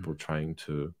also people trying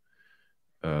to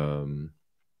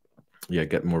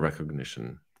get more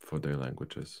recognition for their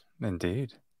languages.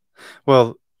 Indeed.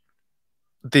 Well,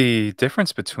 the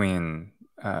difference between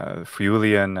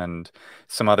Friulian and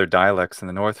some other dialects in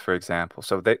the north, for example,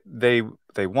 so they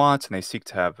want and they seek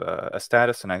to have a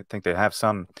status, and I think they have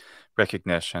some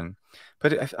recognition.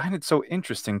 But I find it so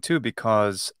interesting too,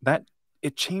 because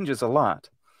it changes a lot.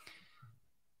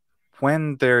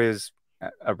 When there is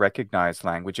a recognized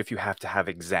language, if you have to have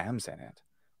exams in it,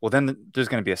 well, then there's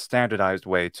going to be a standardized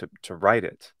way to write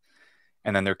it.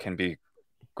 And then there can be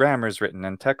grammars written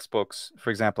in textbooks. For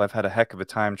example, I've had a heck of a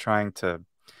time trying to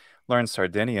learn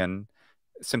Sardinian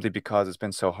simply because it's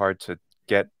been so hard to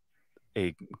get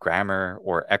a grammar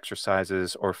or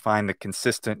exercises or find the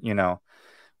consistent,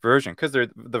 version, because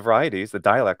the varieties, the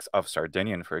dialects of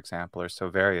Sardinian, for example, are so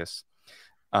various.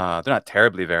 They're not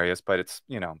terribly various, but it's,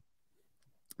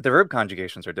 the verb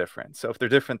conjugations are different. So if they're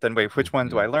different, then wait, which one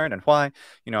do I learn and why?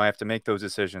 I have to make those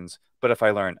decisions. But if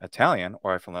I learn Italian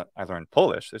or if I learn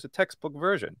Polish, there's a textbook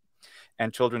version.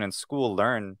 And children in school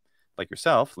learn, like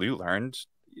yourself, you learned,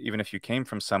 even if you came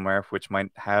from somewhere which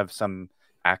might have some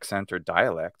accent or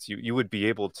dialect, you would be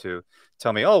able to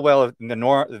tell me, oh, well,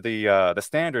 the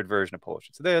standard version of Polish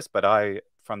is this, but I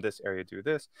from this area do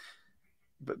this.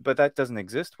 But that doesn't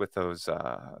exist with those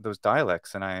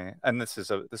dialects, and this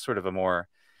is this sort of a more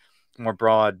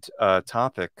broad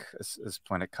topic is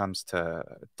when it comes to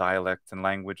dialect and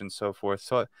language and so forth.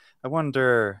 So I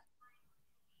wonder,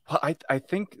 I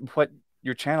think what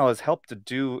your channel has helped to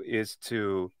do is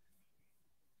to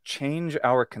change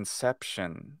our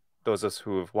conception, those of us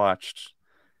who have watched,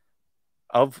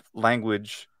 of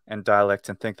language and dialect,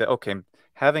 and think that, okay,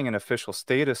 having an official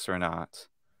status or not,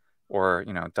 or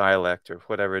dialect or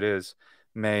whatever it is,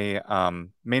 may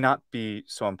not be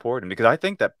so important, because I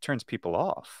think that turns people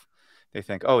off. They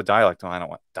think, oh, dialect, oh, I don't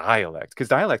want dialect, because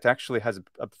dialect actually has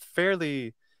a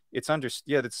fairly, it's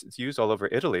used all over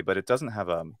Italy, but it doesn't have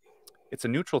it's a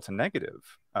neutral to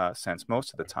negative sense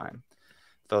most of the time.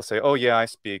 They'll say, oh yeah, I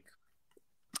speak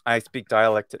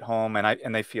dialect at home,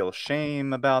 and they feel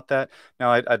shame about that.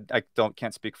 Now I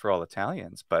can't speak for all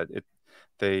Italians, but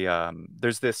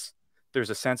there's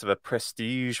a sense of a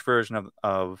prestige version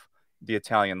of the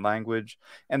Italian language,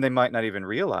 and they might not even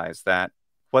realize that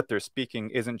what they're speaking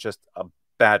isn't just a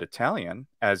bad Italian,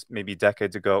 as maybe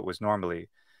decades ago it was normally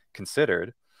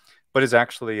considered, but is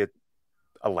actually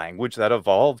a language that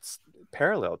evolved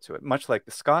parallel to it, much like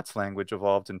the Scots language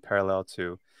evolved in parallel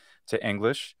to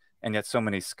English. And yet so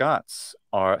many Scots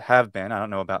have been, I don't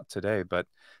know about today, but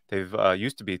they've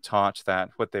used to be taught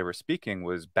that what they were speaking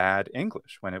was bad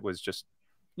English, when it was just,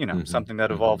 something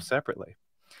that evolved separately.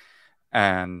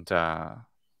 And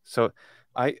so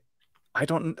I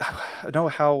don't know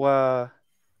how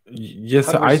yes,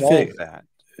 how to I resolve think that,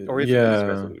 or if there is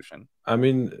resolution. I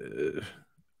mean,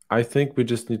 I think we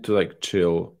just need to like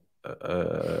chill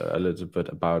a little bit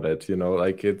about it.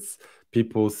 Like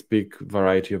people speak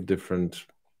variety of different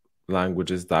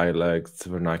languages, dialects,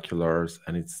 vernaculars,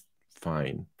 and it's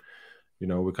fine.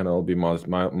 We can all be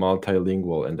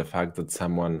multilingual, and the fact that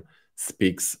someone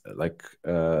speaks like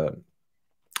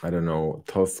I don't know,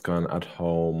 Tuscan at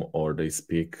home, or they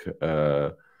speak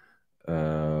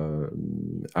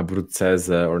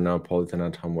Abruzzese or Neapolitan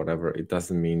at home, whatever, it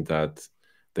doesn't mean that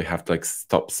they have to like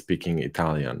stop speaking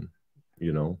Italian.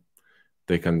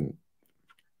 They can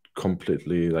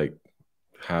completely like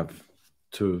have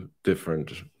two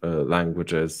different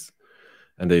languages,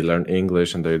 and they learn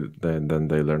English, and then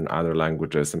they learn other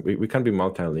languages, and we can be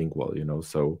multilingual.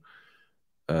 So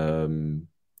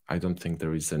I don't think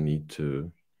there is a need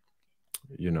to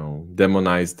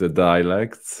demonize the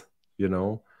dialects,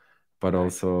 but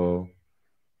also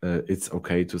it's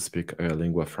okay to speak a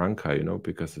lingua franca,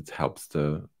 because it helps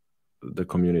the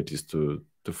communities to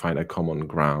find a common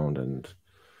ground, and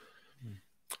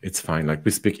it's fine. Like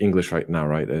we speak English right now,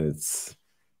 right? And it's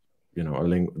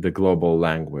the global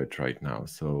language right now,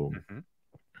 so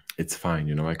it's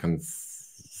fine. I can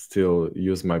still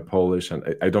use my Polish,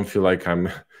 and I don't feel like I'm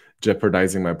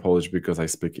jeopardizing my Polish because I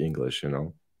speak English.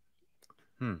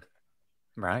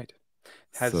 Right.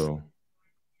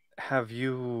 Have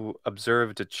you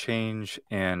observed a change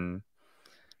in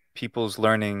people's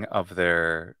learning of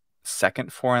their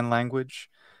second foreign language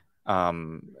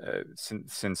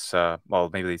since well,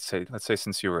 maybe let's say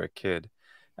since you were a kid?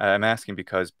 I'm asking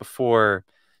because before,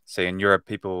 say in Europe,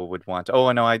 people would want,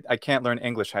 oh no, I can't learn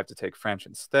English, I have to take French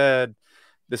instead.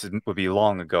 This would be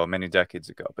long ago, many decades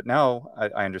ago. But now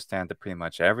I understand that pretty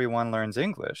much everyone learns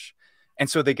English, and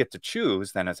so they get to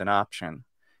choose then as an option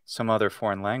some other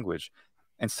foreign language,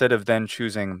 instead of then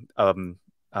choosing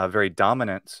a very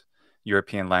dominant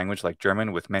European language like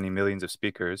German with many millions of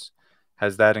speakers.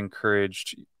 Has that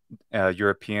encouraged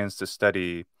Europeans to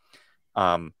study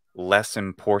less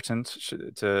important,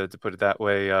 to put it that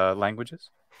way, languages?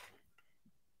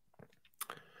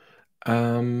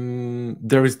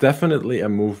 There is definitely a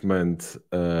movement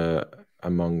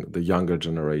among the younger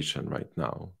generation right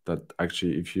now, that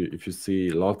actually, if you see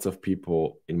lots of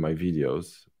people in my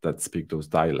videos that speak those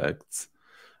dialects,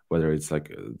 whether it's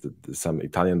like some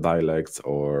Italian dialects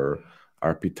or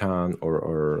Arpitan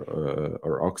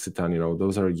or Occitan,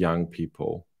 those are young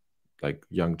people, like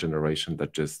young generation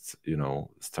that just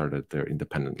started their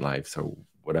independent lives or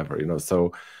whatever,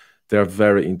 so they're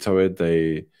very into it.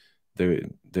 They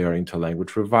are into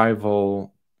language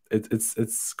revival.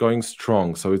 It's going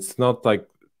strong. So it's not like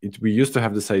we used to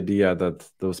have this idea that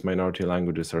those minority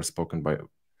languages are spoken by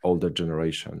older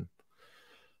generation,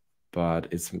 but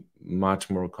it's much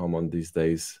more common these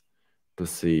days to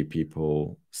see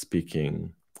people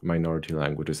speaking minority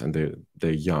languages, and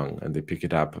they're young and they pick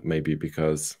it up maybe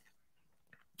because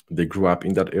they grew up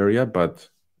in that area, but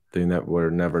they were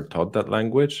never taught that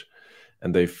language,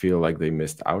 and they feel like they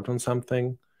missed out on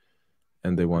something,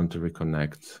 and they want to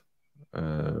reconnect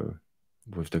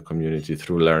with the community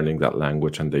through learning that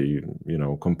language. And they,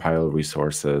 compile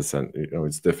resources, and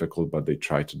it's difficult, but they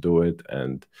try to do it.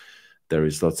 And there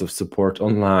is lots of support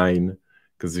online,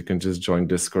 because you can just join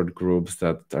Discord groups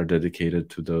that are dedicated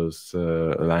to those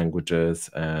languages,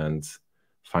 and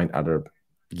find other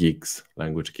geeks,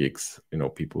 language geeks,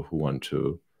 people who want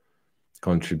to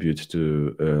contribute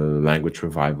to language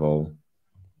revival,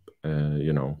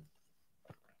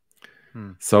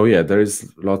 So yeah, there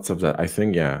is lots of that. I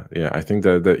think, I think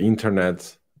the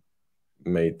internet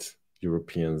made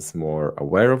Europeans more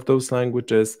aware of those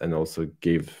languages, and also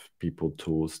gave people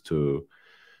tools to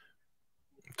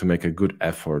make a good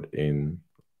effort in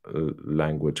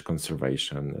language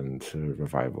conservation and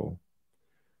revival,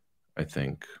 I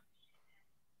think.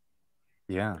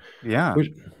 Yeah.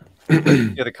 Which,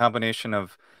 The combination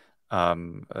of at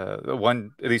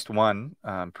least one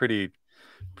pretty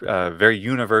very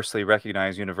universally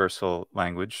recognized universal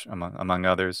language among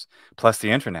others, plus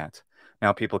the internet.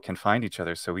 Now people can find each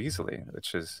other so easily,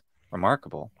 which is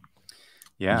remarkable.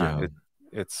 Yeah.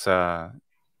 It's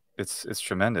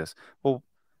tremendous. Well,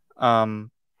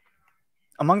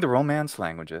 among the Romance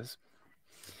languages,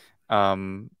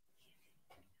 who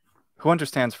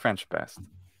understands French best,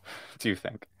 do you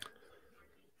think?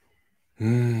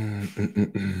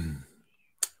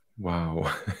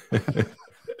 Wow.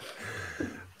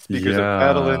 Speakers of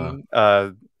Catalan,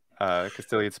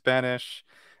 Castilian Spanish,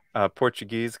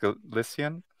 Portuguese,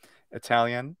 Galician,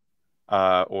 Italian,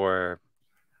 or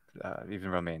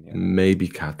even Romanian. Maybe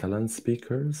Catalan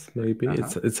speakers, maybe.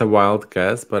 It's a wild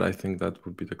guess, but I think that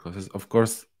would be the closest. Of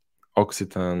course,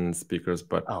 Occitan speakers,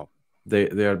 but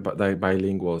they are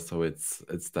bilingual, so it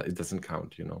doesn't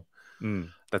count,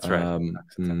 That's right.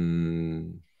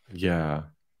 Yeah.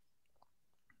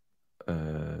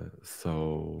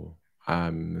 So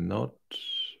I'm not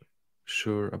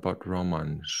sure about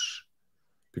Romansh,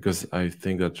 because I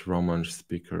think that Romansh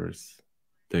speakers,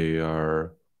 they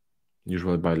are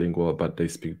usually bilingual, but they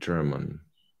speak German.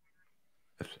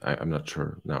 I'm not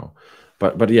sure now,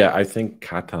 but yeah, I think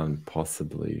Catalan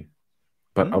possibly,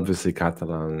 but obviously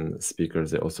Catalan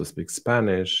speakers, they also speak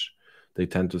Spanish. They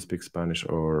tend to speak Spanish,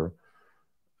 or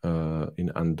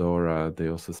in Andorra they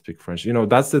also speak French.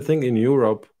 That's the thing in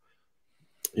Europe.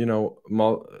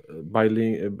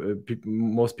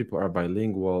 Most people are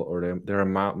bilingual, or they're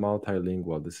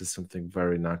multilingual. This is something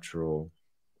very natural,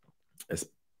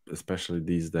 especially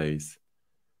these days.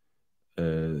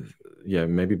 Yeah,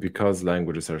 maybe because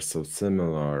languages are so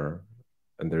similar,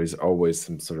 and there is always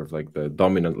some sort of like the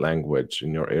dominant language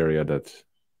in your area that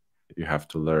you have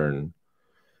to learn,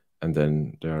 and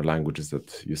then there are languages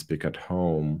that you speak at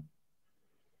home.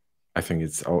 I think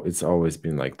it's always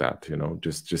been like that,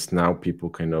 just now people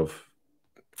kind of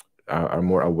are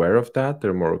more aware of that.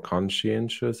 They're more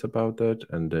conscientious about it,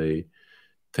 and they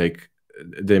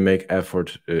make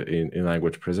effort in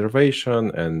language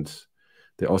preservation, and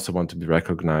they also want to be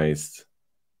recognized.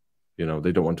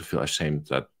 They don't want to feel ashamed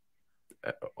that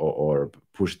or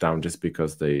pushed down just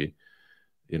because they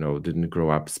didn't grow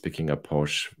up speaking a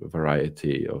posh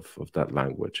variety of that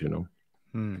language.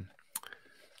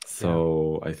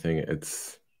 So I think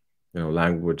it's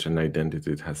language and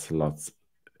identity, it has lots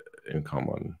in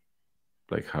common,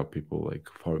 like how people like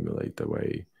formulate the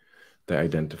way they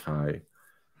identify.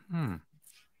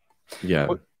 Yeah.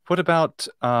 What about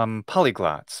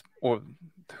polyglots, or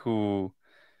who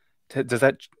do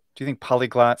you think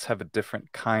polyglots have a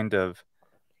different kind of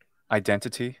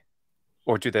identity,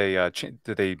 or do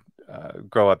they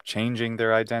grow up changing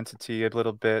their identity a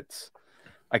little bit?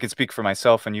 I can speak for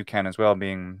myself, and you can as well,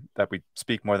 being that we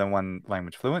speak more than one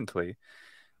language fluently.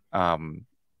 I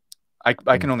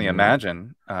can only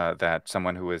imagine that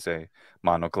someone who is a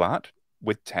monoglot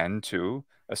would tend to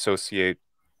associate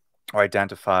or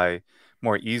identify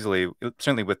more easily,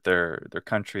 certainly with their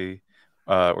country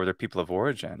or their people of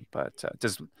origin. But do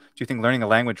you think learning a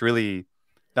language really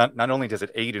not only does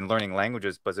it aid in learning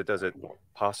languages, but does it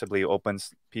possibly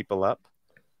opens people up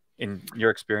in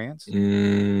your experience?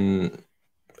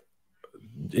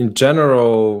 In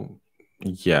general,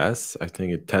 yes. I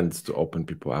think it tends to open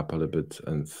people up a little bit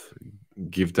and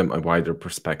give them a wider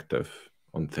perspective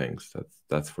on things.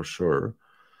 That's for sure.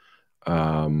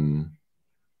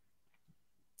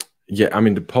 Yeah, I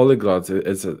mean, the polyglots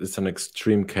it's an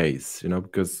extreme case,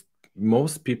 because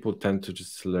most people tend to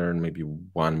just learn maybe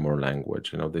one more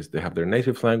language. They have their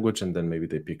native language, and then maybe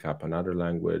they pick up another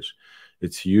language.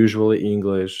 It's usually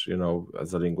English, you know,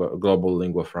 as a global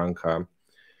lingua franca.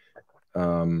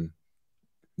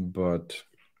 But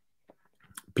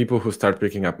people who start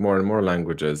picking up more and more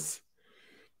languages,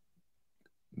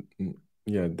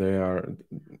 yeah,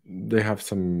 they have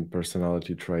some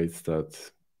personality traits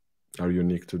that are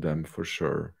unique to them for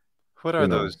sure. What You are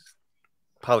know, those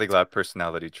polyglot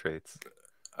personality traits?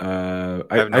 I have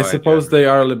I no idea. suppose they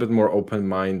are a little bit more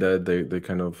open-minded. They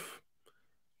kind of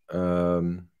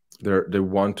they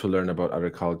want to learn about other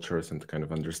cultures and to kind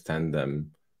of understand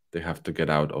them. They have to get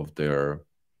out of their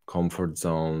comfort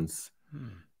zones,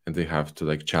 and they have to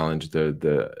like challenge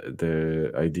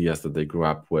the ideas that they grew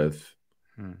up with.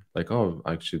 Like, oh,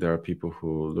 actually, there are people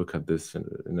who look at this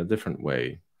in a different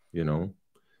way, you know.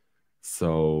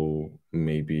 So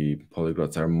maybe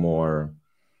polyglots are more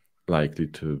likely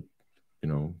to, you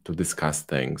know, to discuss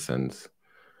things and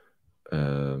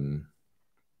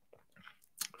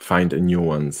find a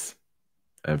nuance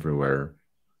everywhere.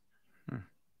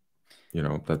 You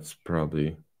know, that's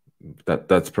probably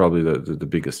the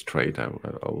biggest trait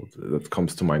that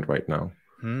comes to mind right now.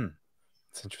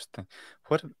 It's interesting.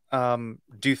 What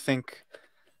do you think?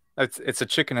 It's a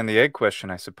chicken and the egg question,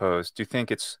 I suppose. Do you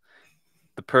think it's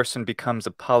the person becomes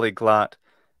a polyglot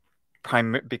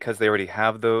because they already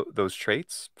have those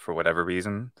traits for whatever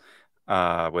reason,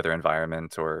 whether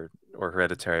environment or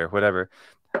hereditary or whatever,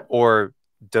 or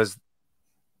does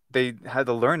they have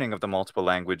the learning of the multiple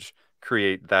language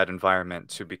create that environment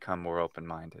to become more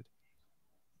open-minded?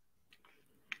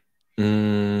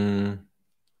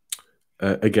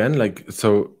 Again, like,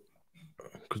 so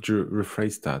could you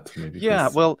rephrase that maybe? Yeah,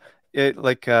 well, it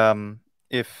like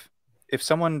if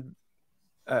someone,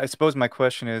 I suppose my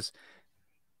question is,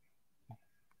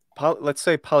 let's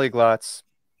say polyglots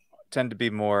tend to be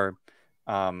more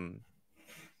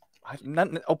not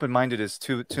open-minded is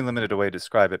too limited a way to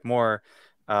describe it. More,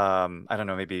 I don't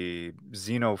know, maybe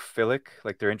xenophilic,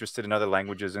 like they're interested in other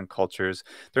languages and cultures.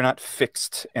 They're not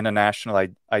fixed in a national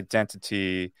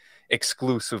identity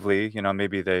exclusively. You know,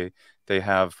 maybe they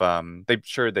have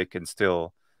they can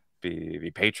still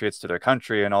be patriots to their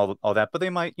country and all that, but they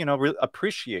might, you know,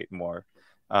 appreciate more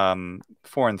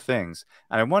foreign things.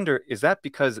 And I wonder, is that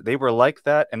because they were like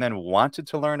that and then wanted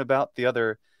to learn about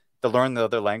learn the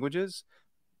other languages?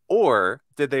 Or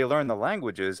did they learn the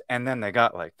languages and then they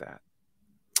got like that?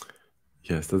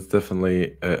 Yes, that's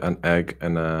definitely an egg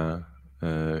and a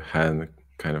hen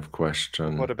kind of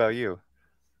question. What about you?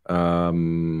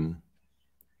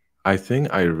 I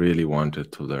think I really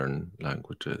wanted to learn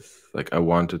languages. Like I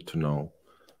wanted to know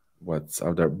what's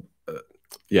out there.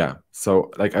 Yeah, so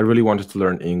like I really wanted to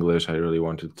learn English. I really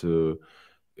wanted to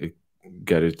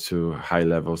get it to high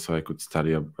level so I could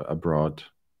study abroad.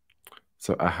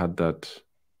 So I had that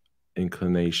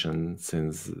inclination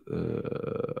since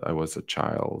I was a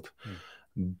child.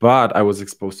 But I was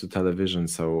exposed to television,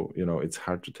 so you know it's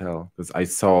hard to tell because I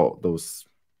saw those,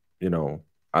 you know,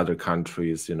 other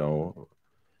countries. You know,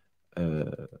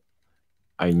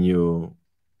 I knew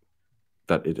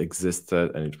that it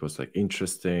existed and it was like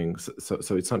interesting.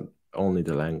 So it's not only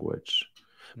the language,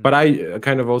 but I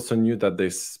kind of also knew that they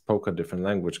spoke a different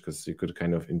language because you could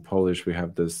kind of in Polish we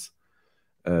have this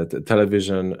the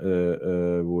television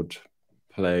would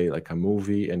play like a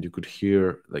movie and you could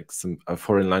hear like a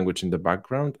foreign language in the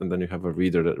background and then you have a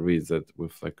reader that reads it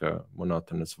with like a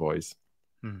monotonous voice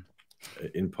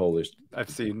in Polish. I've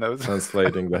seen those.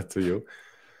 Translating that to you.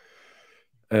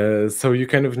 So you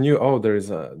kind of knew, oh,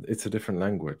 it's a different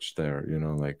language there, you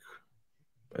know, like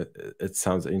it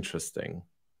sounds interesting.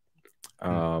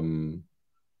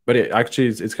 But actually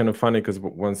it's kind of funny because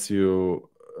once you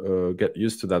get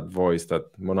used to that voice, that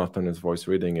monotonous voice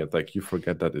reading it, like you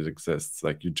forget that it exists.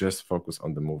 Like you just focus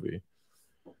on the movie.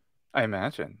 I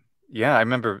imagine. Yeah, I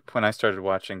remember when I started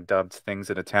watching dubbed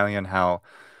things in Italian, how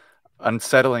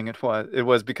unsettling it was. It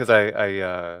was because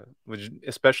I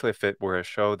especially if it were a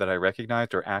show that I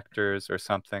recognized or actors or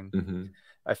something,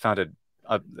 I found it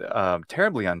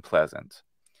terribly unpleasant.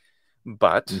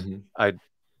 But I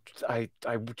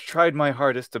tried my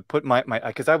hardest to put my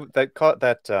because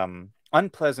that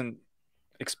unpleasant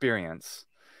experience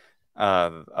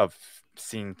of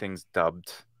seeing things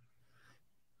dubbed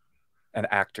and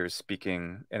actors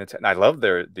speaking, and I love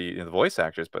the voice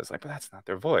actors, but it's like, but that's not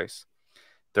their voice.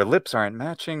 Their lips aren't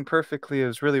matching perfectly. It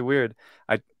was really weird.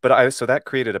 So that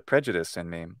created a prejudice in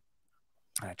me. And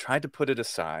I tried to put it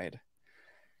aside,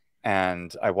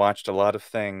 and I watched a lot of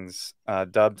things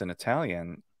dubbed in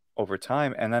Italian over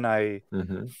time, and then I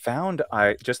found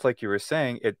just like you were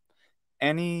saying,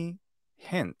 any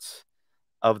hint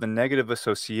of the negative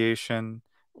association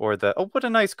or oh, what a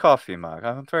nice coffee mug.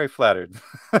 I'm very flattered.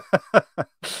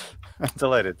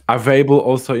 Delighted. Available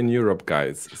also in Europe,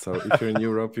 guys. So if you're in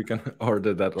Europe, you can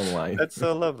order that online. That's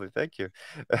so lovely. Thank you.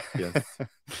 Yes.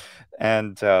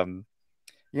 And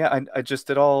yeah, I just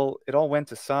it all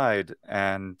went aside,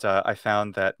 and I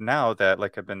found that now that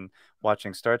like I've been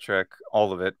watching Star Trek,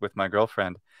 all of it with my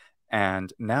girlfriend,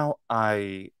 and now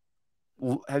I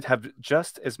have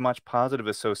just as much positive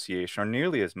association, or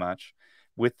nearly as much,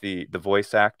 with the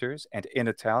voice actors and in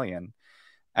Italian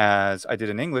as I did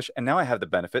in English. And now I have the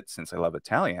benefit, since I love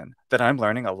Italian, that I'm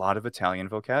learning a lot of Italian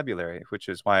vocabulary, which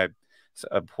is why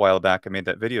a while back I made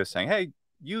that video saying, hey,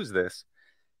 use this.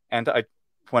 And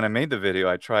when I made the video,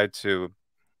 I tried to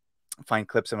find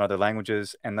clips in other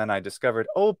languages, and then I discovered,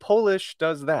 oh, Polish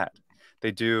does that.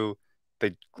 They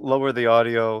lower the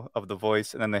audio of the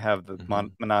voice, and then they have the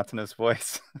monotonous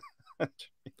voice. But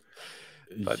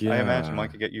I imagine one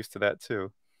could get used to that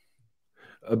too.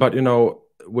 But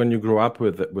when you grow up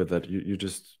with it, you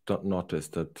just don't notice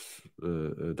that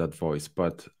that voice.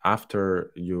 But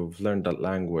after you've learned that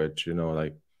language,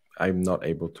 like I'm not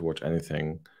able to watch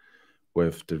anything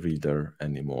with the reader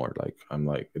anymore. Like I'm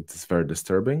like, it's very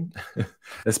disturbing,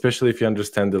 especially if you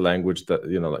understand the language that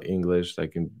like English,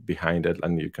 like behind it,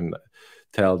 and you can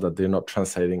tell that they're not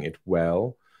translating it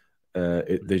well.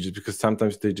 Because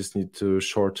sometimes they just need to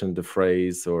shorten the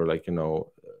phrase, or like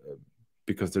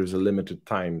because there's a limited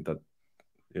time that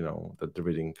that the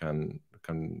reading can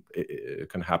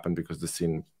happen, because the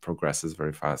scene progresses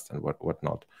very fast and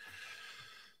whatnot.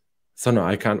 So no,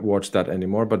 I can't watch that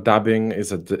anymore. But dubbing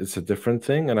it's a different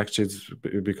thing, and actually it's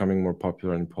becoming more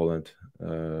popular in Poland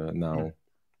now.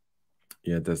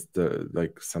 Yeah, there's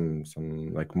some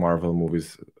like Marvel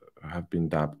movies have been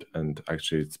dubbed, and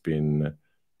actually it's been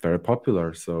very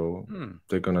popular. So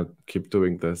they're gonna keep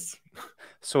doing this.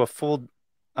 So a full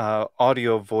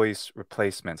audio voice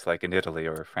replacements, like in Italy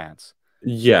or France.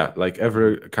 Yeah, like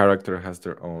every character has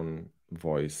their own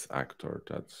voice actor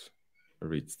that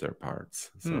reads their parts.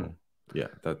 So yeah,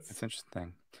 that's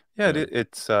interesting. Yeah,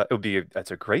 that's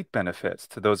a great benefit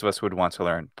to those of us who would want to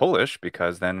learn Polish,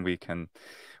 because then we can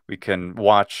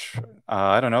watch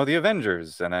I don't know, the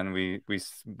Avengers, and then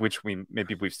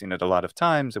maybe we've seen it a lot of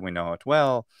times and we know it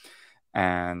well,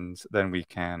 and then we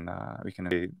can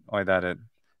enjoy that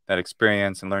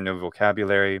experience and learn new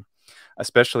vocabulary,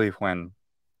 especially when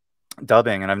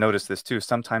dubbing. And I've noticed this too.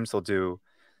 Sometimes they'll do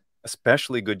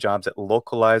especially good jobs at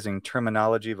localizing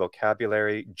terminology,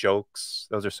 vocabulary, jokes.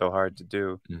 Those are so hard to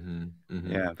do.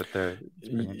 Yeah, but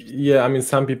yeah, I mean,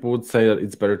 some people would say that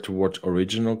it's better to watch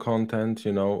original content,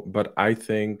 but I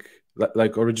think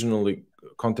like originally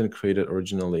content created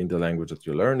originally in the language that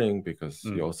you're learning, because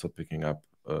you're also picking up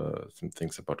some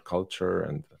things about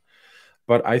culture.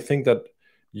 But I think that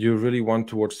you really want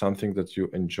to watch something that you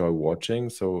enjoy watching.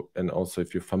 So, and also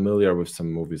if you're familiar with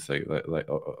some movies,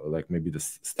 like maybe the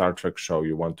Star Trek show,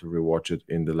 you want to rewatch it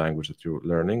in the language that you're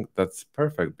learning, that's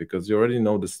perfect, because you already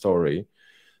know the story.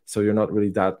 So you're not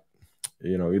really that,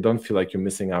 you don't feel like you're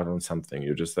missing out on something.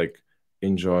 You're just like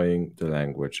enjoying the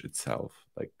language itself,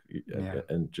 like,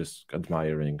 and just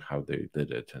admiring how they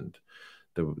did it, and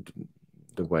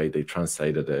the way they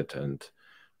translated it, and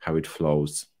how it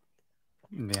flows.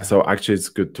 Yeah. So actually it's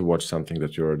good to watch something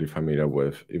that you're already familiar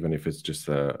with, even if it's just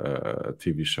a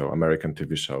TV show, American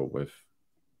TV show with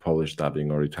Polish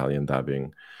dubbing or Italian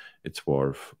dubbing. It's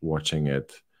worth watching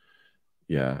it.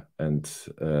 Yeah, and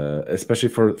especially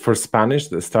for Spanish,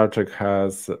 the Star Trek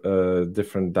has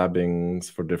different dubbings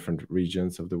for different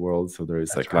regions of the world. So there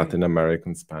is Latin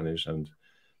American Spanish and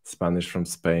Spanish from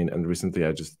Spain. And recently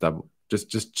I just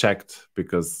checked,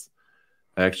 because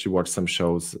I actually watched some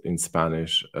shows in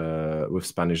Spanish with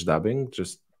Spanish dubbing,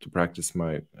 just to practice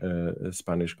my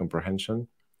Spanish comprehension.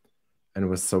 And it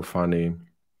was so funny,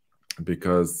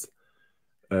 because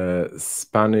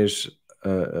Spanish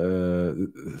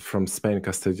from Spain,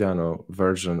 Castellano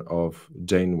version of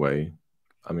Janeway.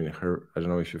 I mean, I don't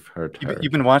know if you've heard her.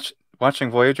 You've been watching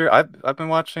Voyager? I've been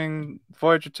watching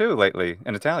Voyager too lately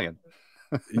in Italian.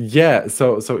 Yeah,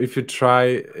 so if you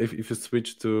if you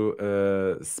switch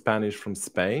to Spanish from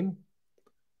Spain,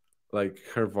 like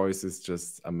her voice is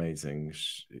just amazing.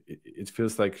 It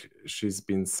feels like she's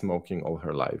been smoking all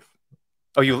her life.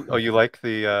 Oh, you like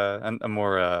the a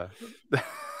more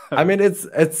I mean,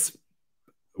 it's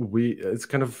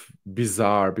kind of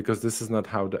bizarre, because this is not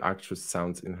how the actress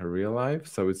sounds in her real life.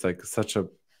 So it's like such a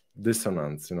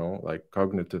dissonance, like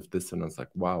cognitive dissonance,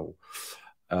 like, wow.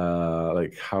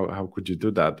 Like how could you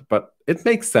do that? But it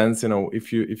makes sense,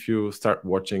 if you start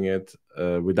watching it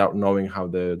without knowing how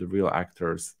the real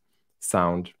actors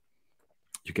sound,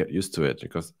 you get used to it,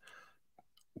 because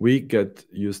we get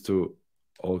used to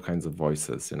all kinds of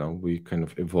voices. We kind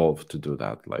of evolve to do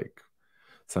that. Like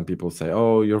some people say,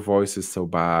 oh, your voice is so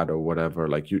bad or whatever.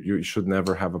 Like you should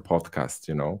never have a podcast,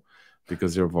 you know,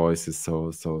 because your voice is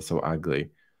so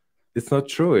ugly. It's not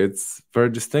true. It's very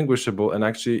distinguishable. And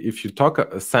actually, if you talk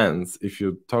if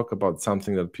you talk about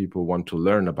something that people want to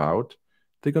learn about,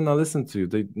 they're gonna listen to you.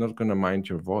 They're not gonna mind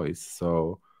your voice.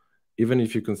 So even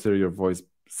if you consider your voice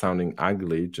sounding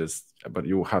ugly, but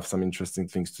you have some interesting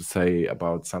things to say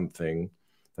about something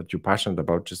that you're passionate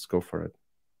about, just go for it.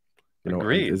 You know,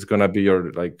 and it's gonna be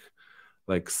your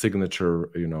like signature,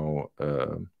 you know,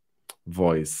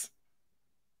 voice.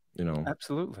 You know,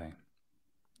 absolutely.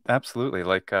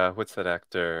 Like what's that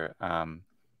actor? Stellan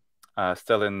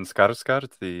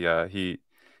Skarsgård.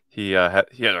 He has a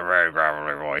very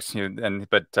gravelly voice, and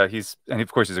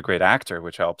of course he's a great actor,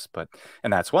 which helps.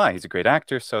 And that's why he's a great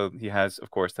actor. So he has,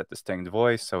 of course, that distinct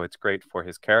voice. So it's great for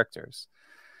his characters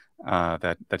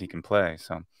that he can play.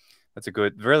 So that's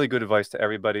really good advice to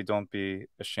everybody. Don't be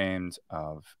ashamed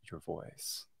of your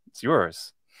voice. It's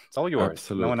yours. It's all yours.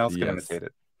 Absolutely, no one else can yes. imitate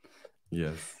it.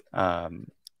 Yes. Well,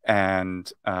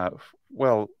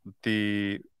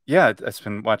 I've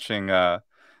been watching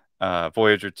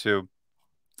Voyager 2.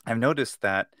 I've noticed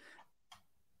that,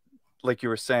 like you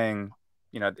were saying,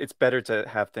 you know, it's better to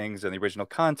have things in the original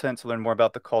content to learn more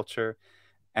about the culture.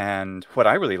 And what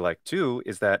I really like too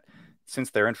is that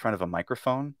since they're in front of a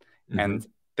microphone and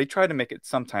they try to make it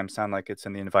sometimes sound like it's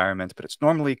in the environment, but it's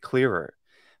normally clearer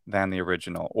than the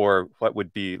original, or what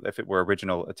would be if it were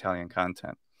original Italian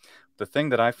content. The thing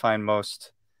that I find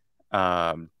most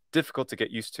difficult to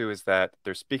get used to is that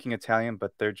they're speaking Italian,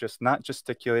 but they're just not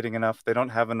gesticulating enough. They don't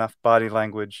have enough body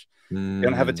language. They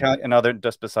don't have Italian, and other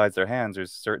just besides their hands,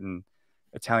 there's certain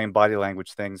Italian body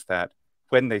language things that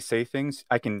when they say things,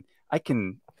 I can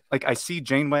like I see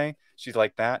Janeway, she's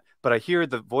like that, but I hear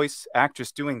the voice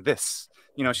actress doing this.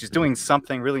 You know, she's doing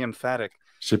something really emphatic.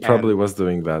 She probably was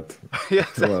doing that. Yeah,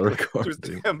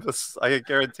 exactly. I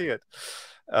guarantee it.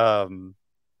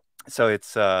 So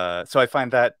I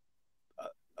find that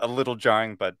a little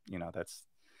jarring, but you know, that's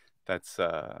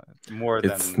more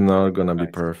than. It's not gonna be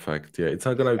perfect. Yeah, it's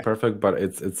not gonna be perfect, but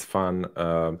it's fun.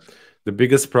 The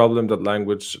biggest problem that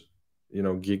language, you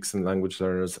know, geeks and language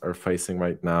learners are facing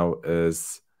right now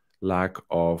is lack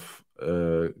of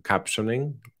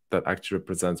captioning that actually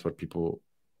represents what people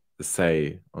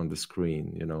say on the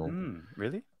screen. You know,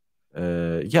 really?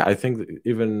 Yeah, I think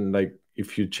even like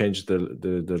if you change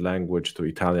the language to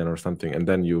Italian or something, and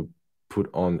then you put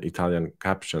on Italian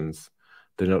captions,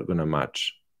 they're not gonna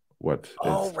match what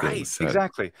is being said.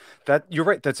 Exactly. You're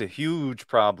right. That's a huge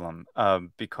problem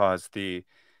because the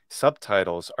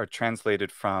subtitles are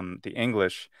translated from the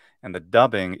English, and the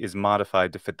dubbing is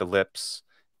modified to fit the lips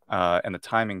and the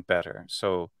timing better.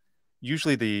 So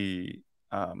usually the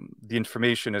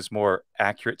information is more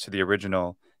accurate to the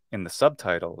original in the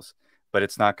subtitles, but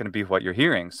it's not going to be what you're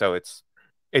hearing. So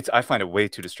I find it way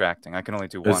too distracting. I can only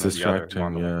do one or the other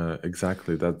normally. Yeah,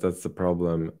 exactly. That's the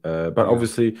problem. But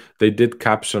obviously they did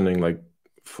captioning like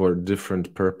for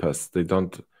different purpose. They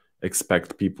don't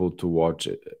expect people to watch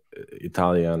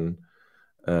Italian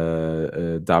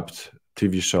dubbed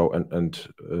TV show and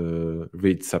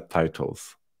read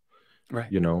subtitles. Right.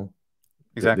 You know?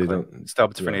 Exactly. It's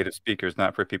dubbed for native speakers,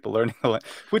 not for people learning the language,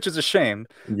 which is a shame,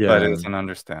 but it's an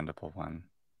understandable one.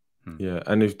 Yeah,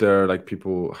 and if they're like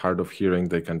people hard of hearing,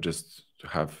 they can just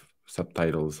have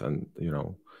subtitles, and you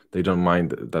know they don't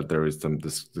mind that there is some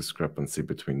discrepancy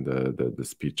between the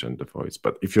speech and the voice.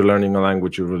 But if you're learning a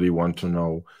language, you really want to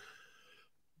know,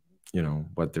 you know,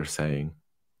 what they're saying.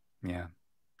 Yeah,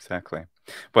 exactly.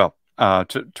 Well,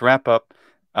 to wrap up,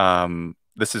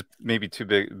 this is maybe too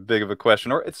big of a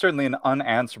question, or it's certainly an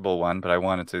unanswerable one, but I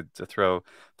wanted to throw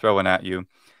one at you.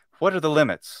 What are the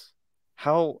limits?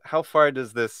 How far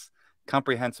does this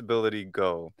comprehensibility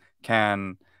go?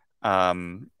 Can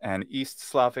an East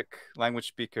Slavic language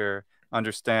speaker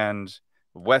understand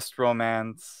West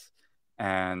Romance?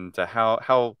 And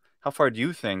how far do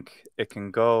you think it can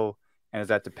go? And is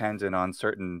that dependent on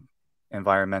certain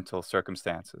environmental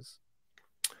circumstances?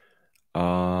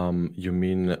 You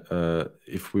mean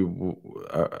if we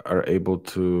are able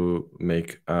to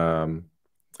make an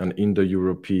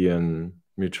Indo-European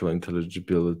mutual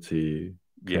intelligibility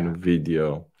kind of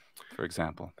video, for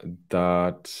example,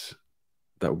 that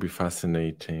would be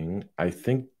fascinating. I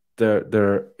think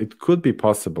it could be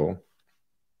possible,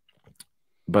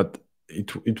 but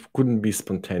it couldn't be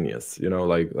spontaneous. You know,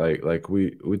 like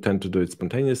we tend to do it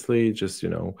spontaneously. Just, you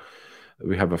know,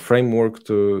 we have a framework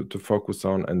to focus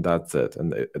on, and that's it.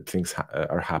 And things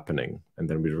are happening, and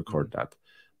then we record that.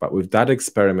 But with that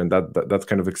experiment, that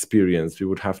kind of experience, we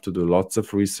would have to do lots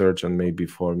of research and maybe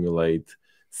formulate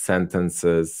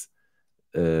sentences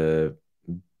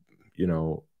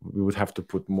we would have to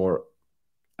put more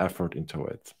effort into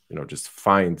it, just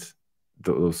find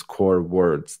those core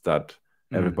words that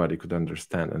everybody could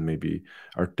understand, and maybe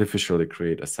artificially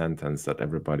create a sentence that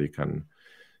everybody can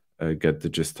get the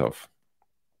gist of.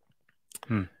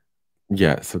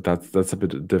 Yeah, so that's a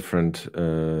bit different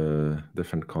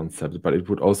concept, but it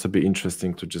would also be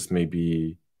interesting to just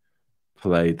maybe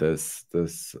play this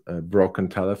broken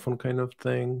telephone kind of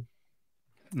thing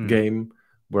game,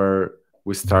 where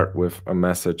we start with a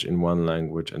message in one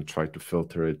language and try to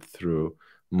filter it through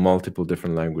multiple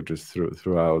different languages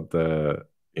throughout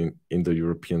in the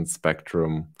European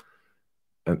spectrum,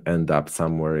 and end up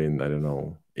somewhere in, I don't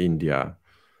know, India,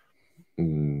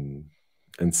 and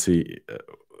see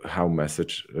how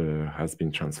message has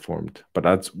been transformed. But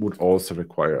that would also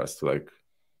require us to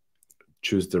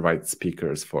choose the right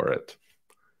speakers for it,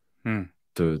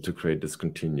 to create this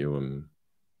continuum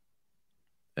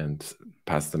and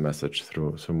pass the message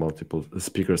through multiple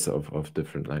speakers of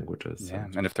different languages. Yeah,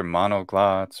 and if they're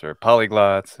monoglots or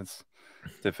polyglots, it's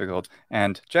difficult.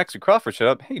 And Jackson Crawford showed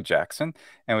up. Hey, Jackson.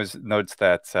 And notes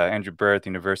that Andrew Burr at the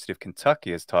University of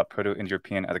Kentucky has taught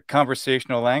Proto-Indo-European as a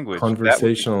conversational language.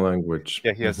 Language.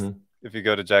 Yeah, he has. If you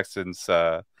go to Jackson's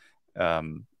channel,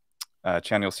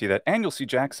 you'll see that. And you'll see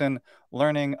Jackson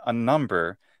learning a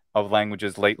number of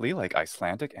languages lately, like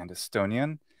Icelandic and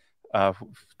Estonian.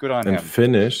 Good on him. And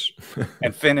Finnish.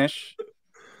 And Finnish.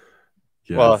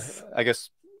 Yes. Well, I guess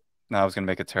I was going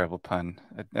to make a terrible pun,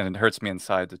 and it hurts me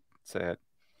inside to say it.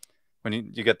 When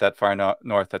you get that far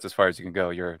north, that's as far as you can go.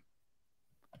 You're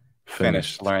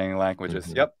finished learning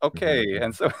languages. Yep. Okay.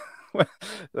 And so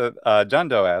John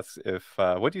Doe asks,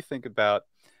 what do you think about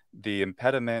the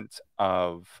impediment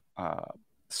of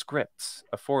scripts,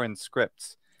 foreign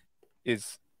scripts?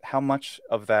 Is how much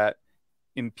of that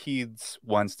impedes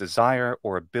one's desire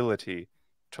or ability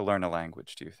to learn a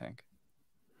language, do you think?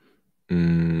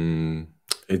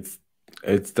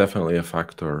 It's definitely a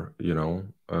factor,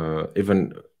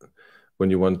 even when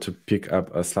you want to pick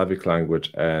up a Slavic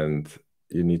language and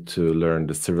you need to learn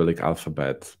the Cyrillic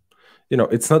alphabet,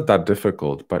 it's not that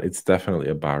difficult, but it's definitely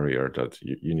a barrier that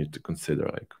you need to consider.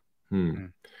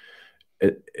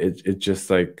 It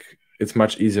just it's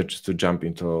much easier just to jump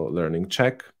into learning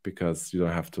Czech, because you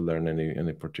don't have to learn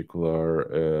any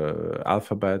particular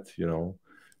alphabet,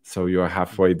 so you're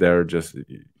halfway there. Just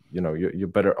you're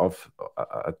better off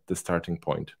at the starting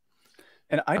point.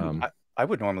 And I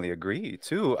would normally agree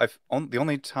too. The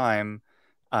only time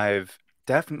I've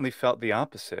definitely felt the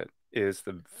opposite is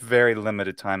the very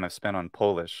limited time I've spent on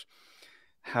Polish.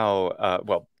 How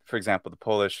well, for example, the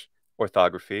Polish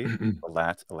orthography,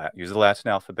 use the Latin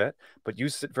alphabet, but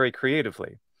use it very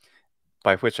creatively,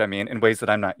 by which I mean in ways that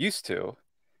I'm not used to.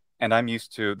 And I'm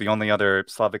used to, the only other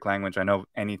Slavic language I know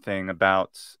anything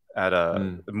about at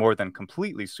a more than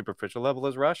completely superficial level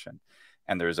is Russian.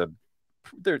 And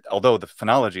although the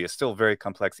phonology is still very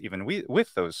complex, even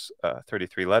with those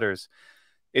 33 letters,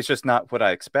 it's just not what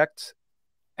I expect.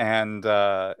 And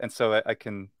so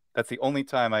that's the only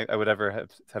time I would ever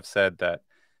have said that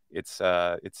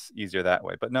it's easier that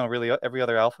way. But no, really, every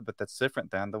other alphabet that's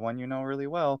different than the one you know really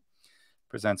well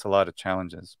presents a lot of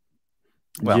challenges.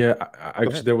 Well, yeah,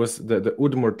 actually, there was the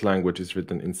Udmurt language is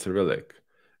written in Cyrillic,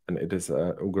 and it is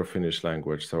a Ugro-Finnish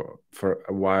language. So for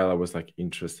a while, I was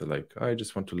interested, I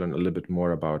just want to learn a little bit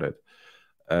more about it.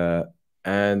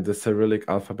 And the Cyrillic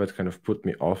alphabet kind of put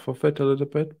me off of it a little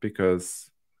bit,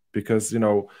 because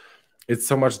it's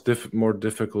so much more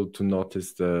difficult to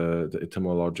notice the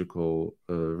etymological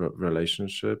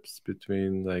relationships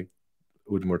between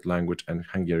Udmurt language and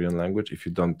Hungarian language if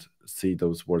you don't see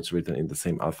those words written in the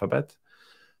same alphabet.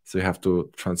 So you have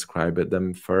to transcribe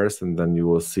them first, and then you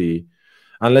will see,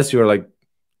 unless you're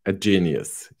a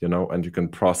genius, and you can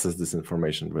process this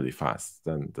information really fast,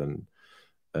 then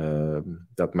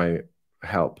that might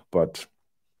help. But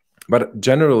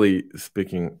generally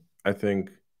speaking, I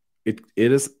think it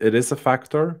is a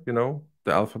factor.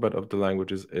 The alphabet of the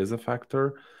languages is a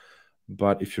factor.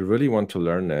 But if you really want to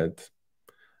learn it,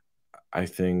 I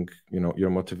think your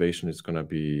motivation is going to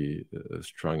be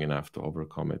strong enough to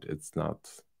overcome it. It's not,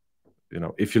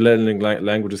 if you're learning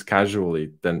languages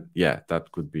casually, then yeah,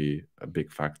 that could be a big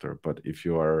factor. But if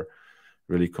you are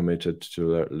really committed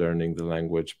to learning the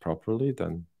language properly,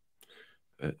 then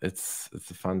it's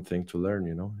a fun thing to learn,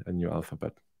 a new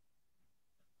alphabet.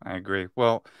 I agree.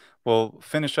 Well, we'll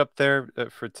finish up there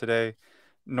for today.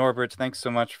 Norbert, thanks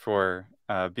so much for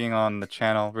being on the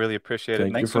channel. Really appreciate it.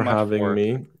 Thank Thanks you for so much having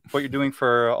me. What you're doing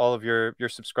for all of your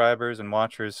subscribers and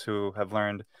watchers who have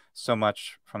learned so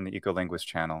much from the Ecolinguist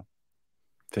channel.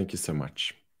 Thank you so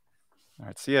much. All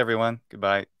right. See you, everyone.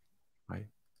 Goodbye. Bye.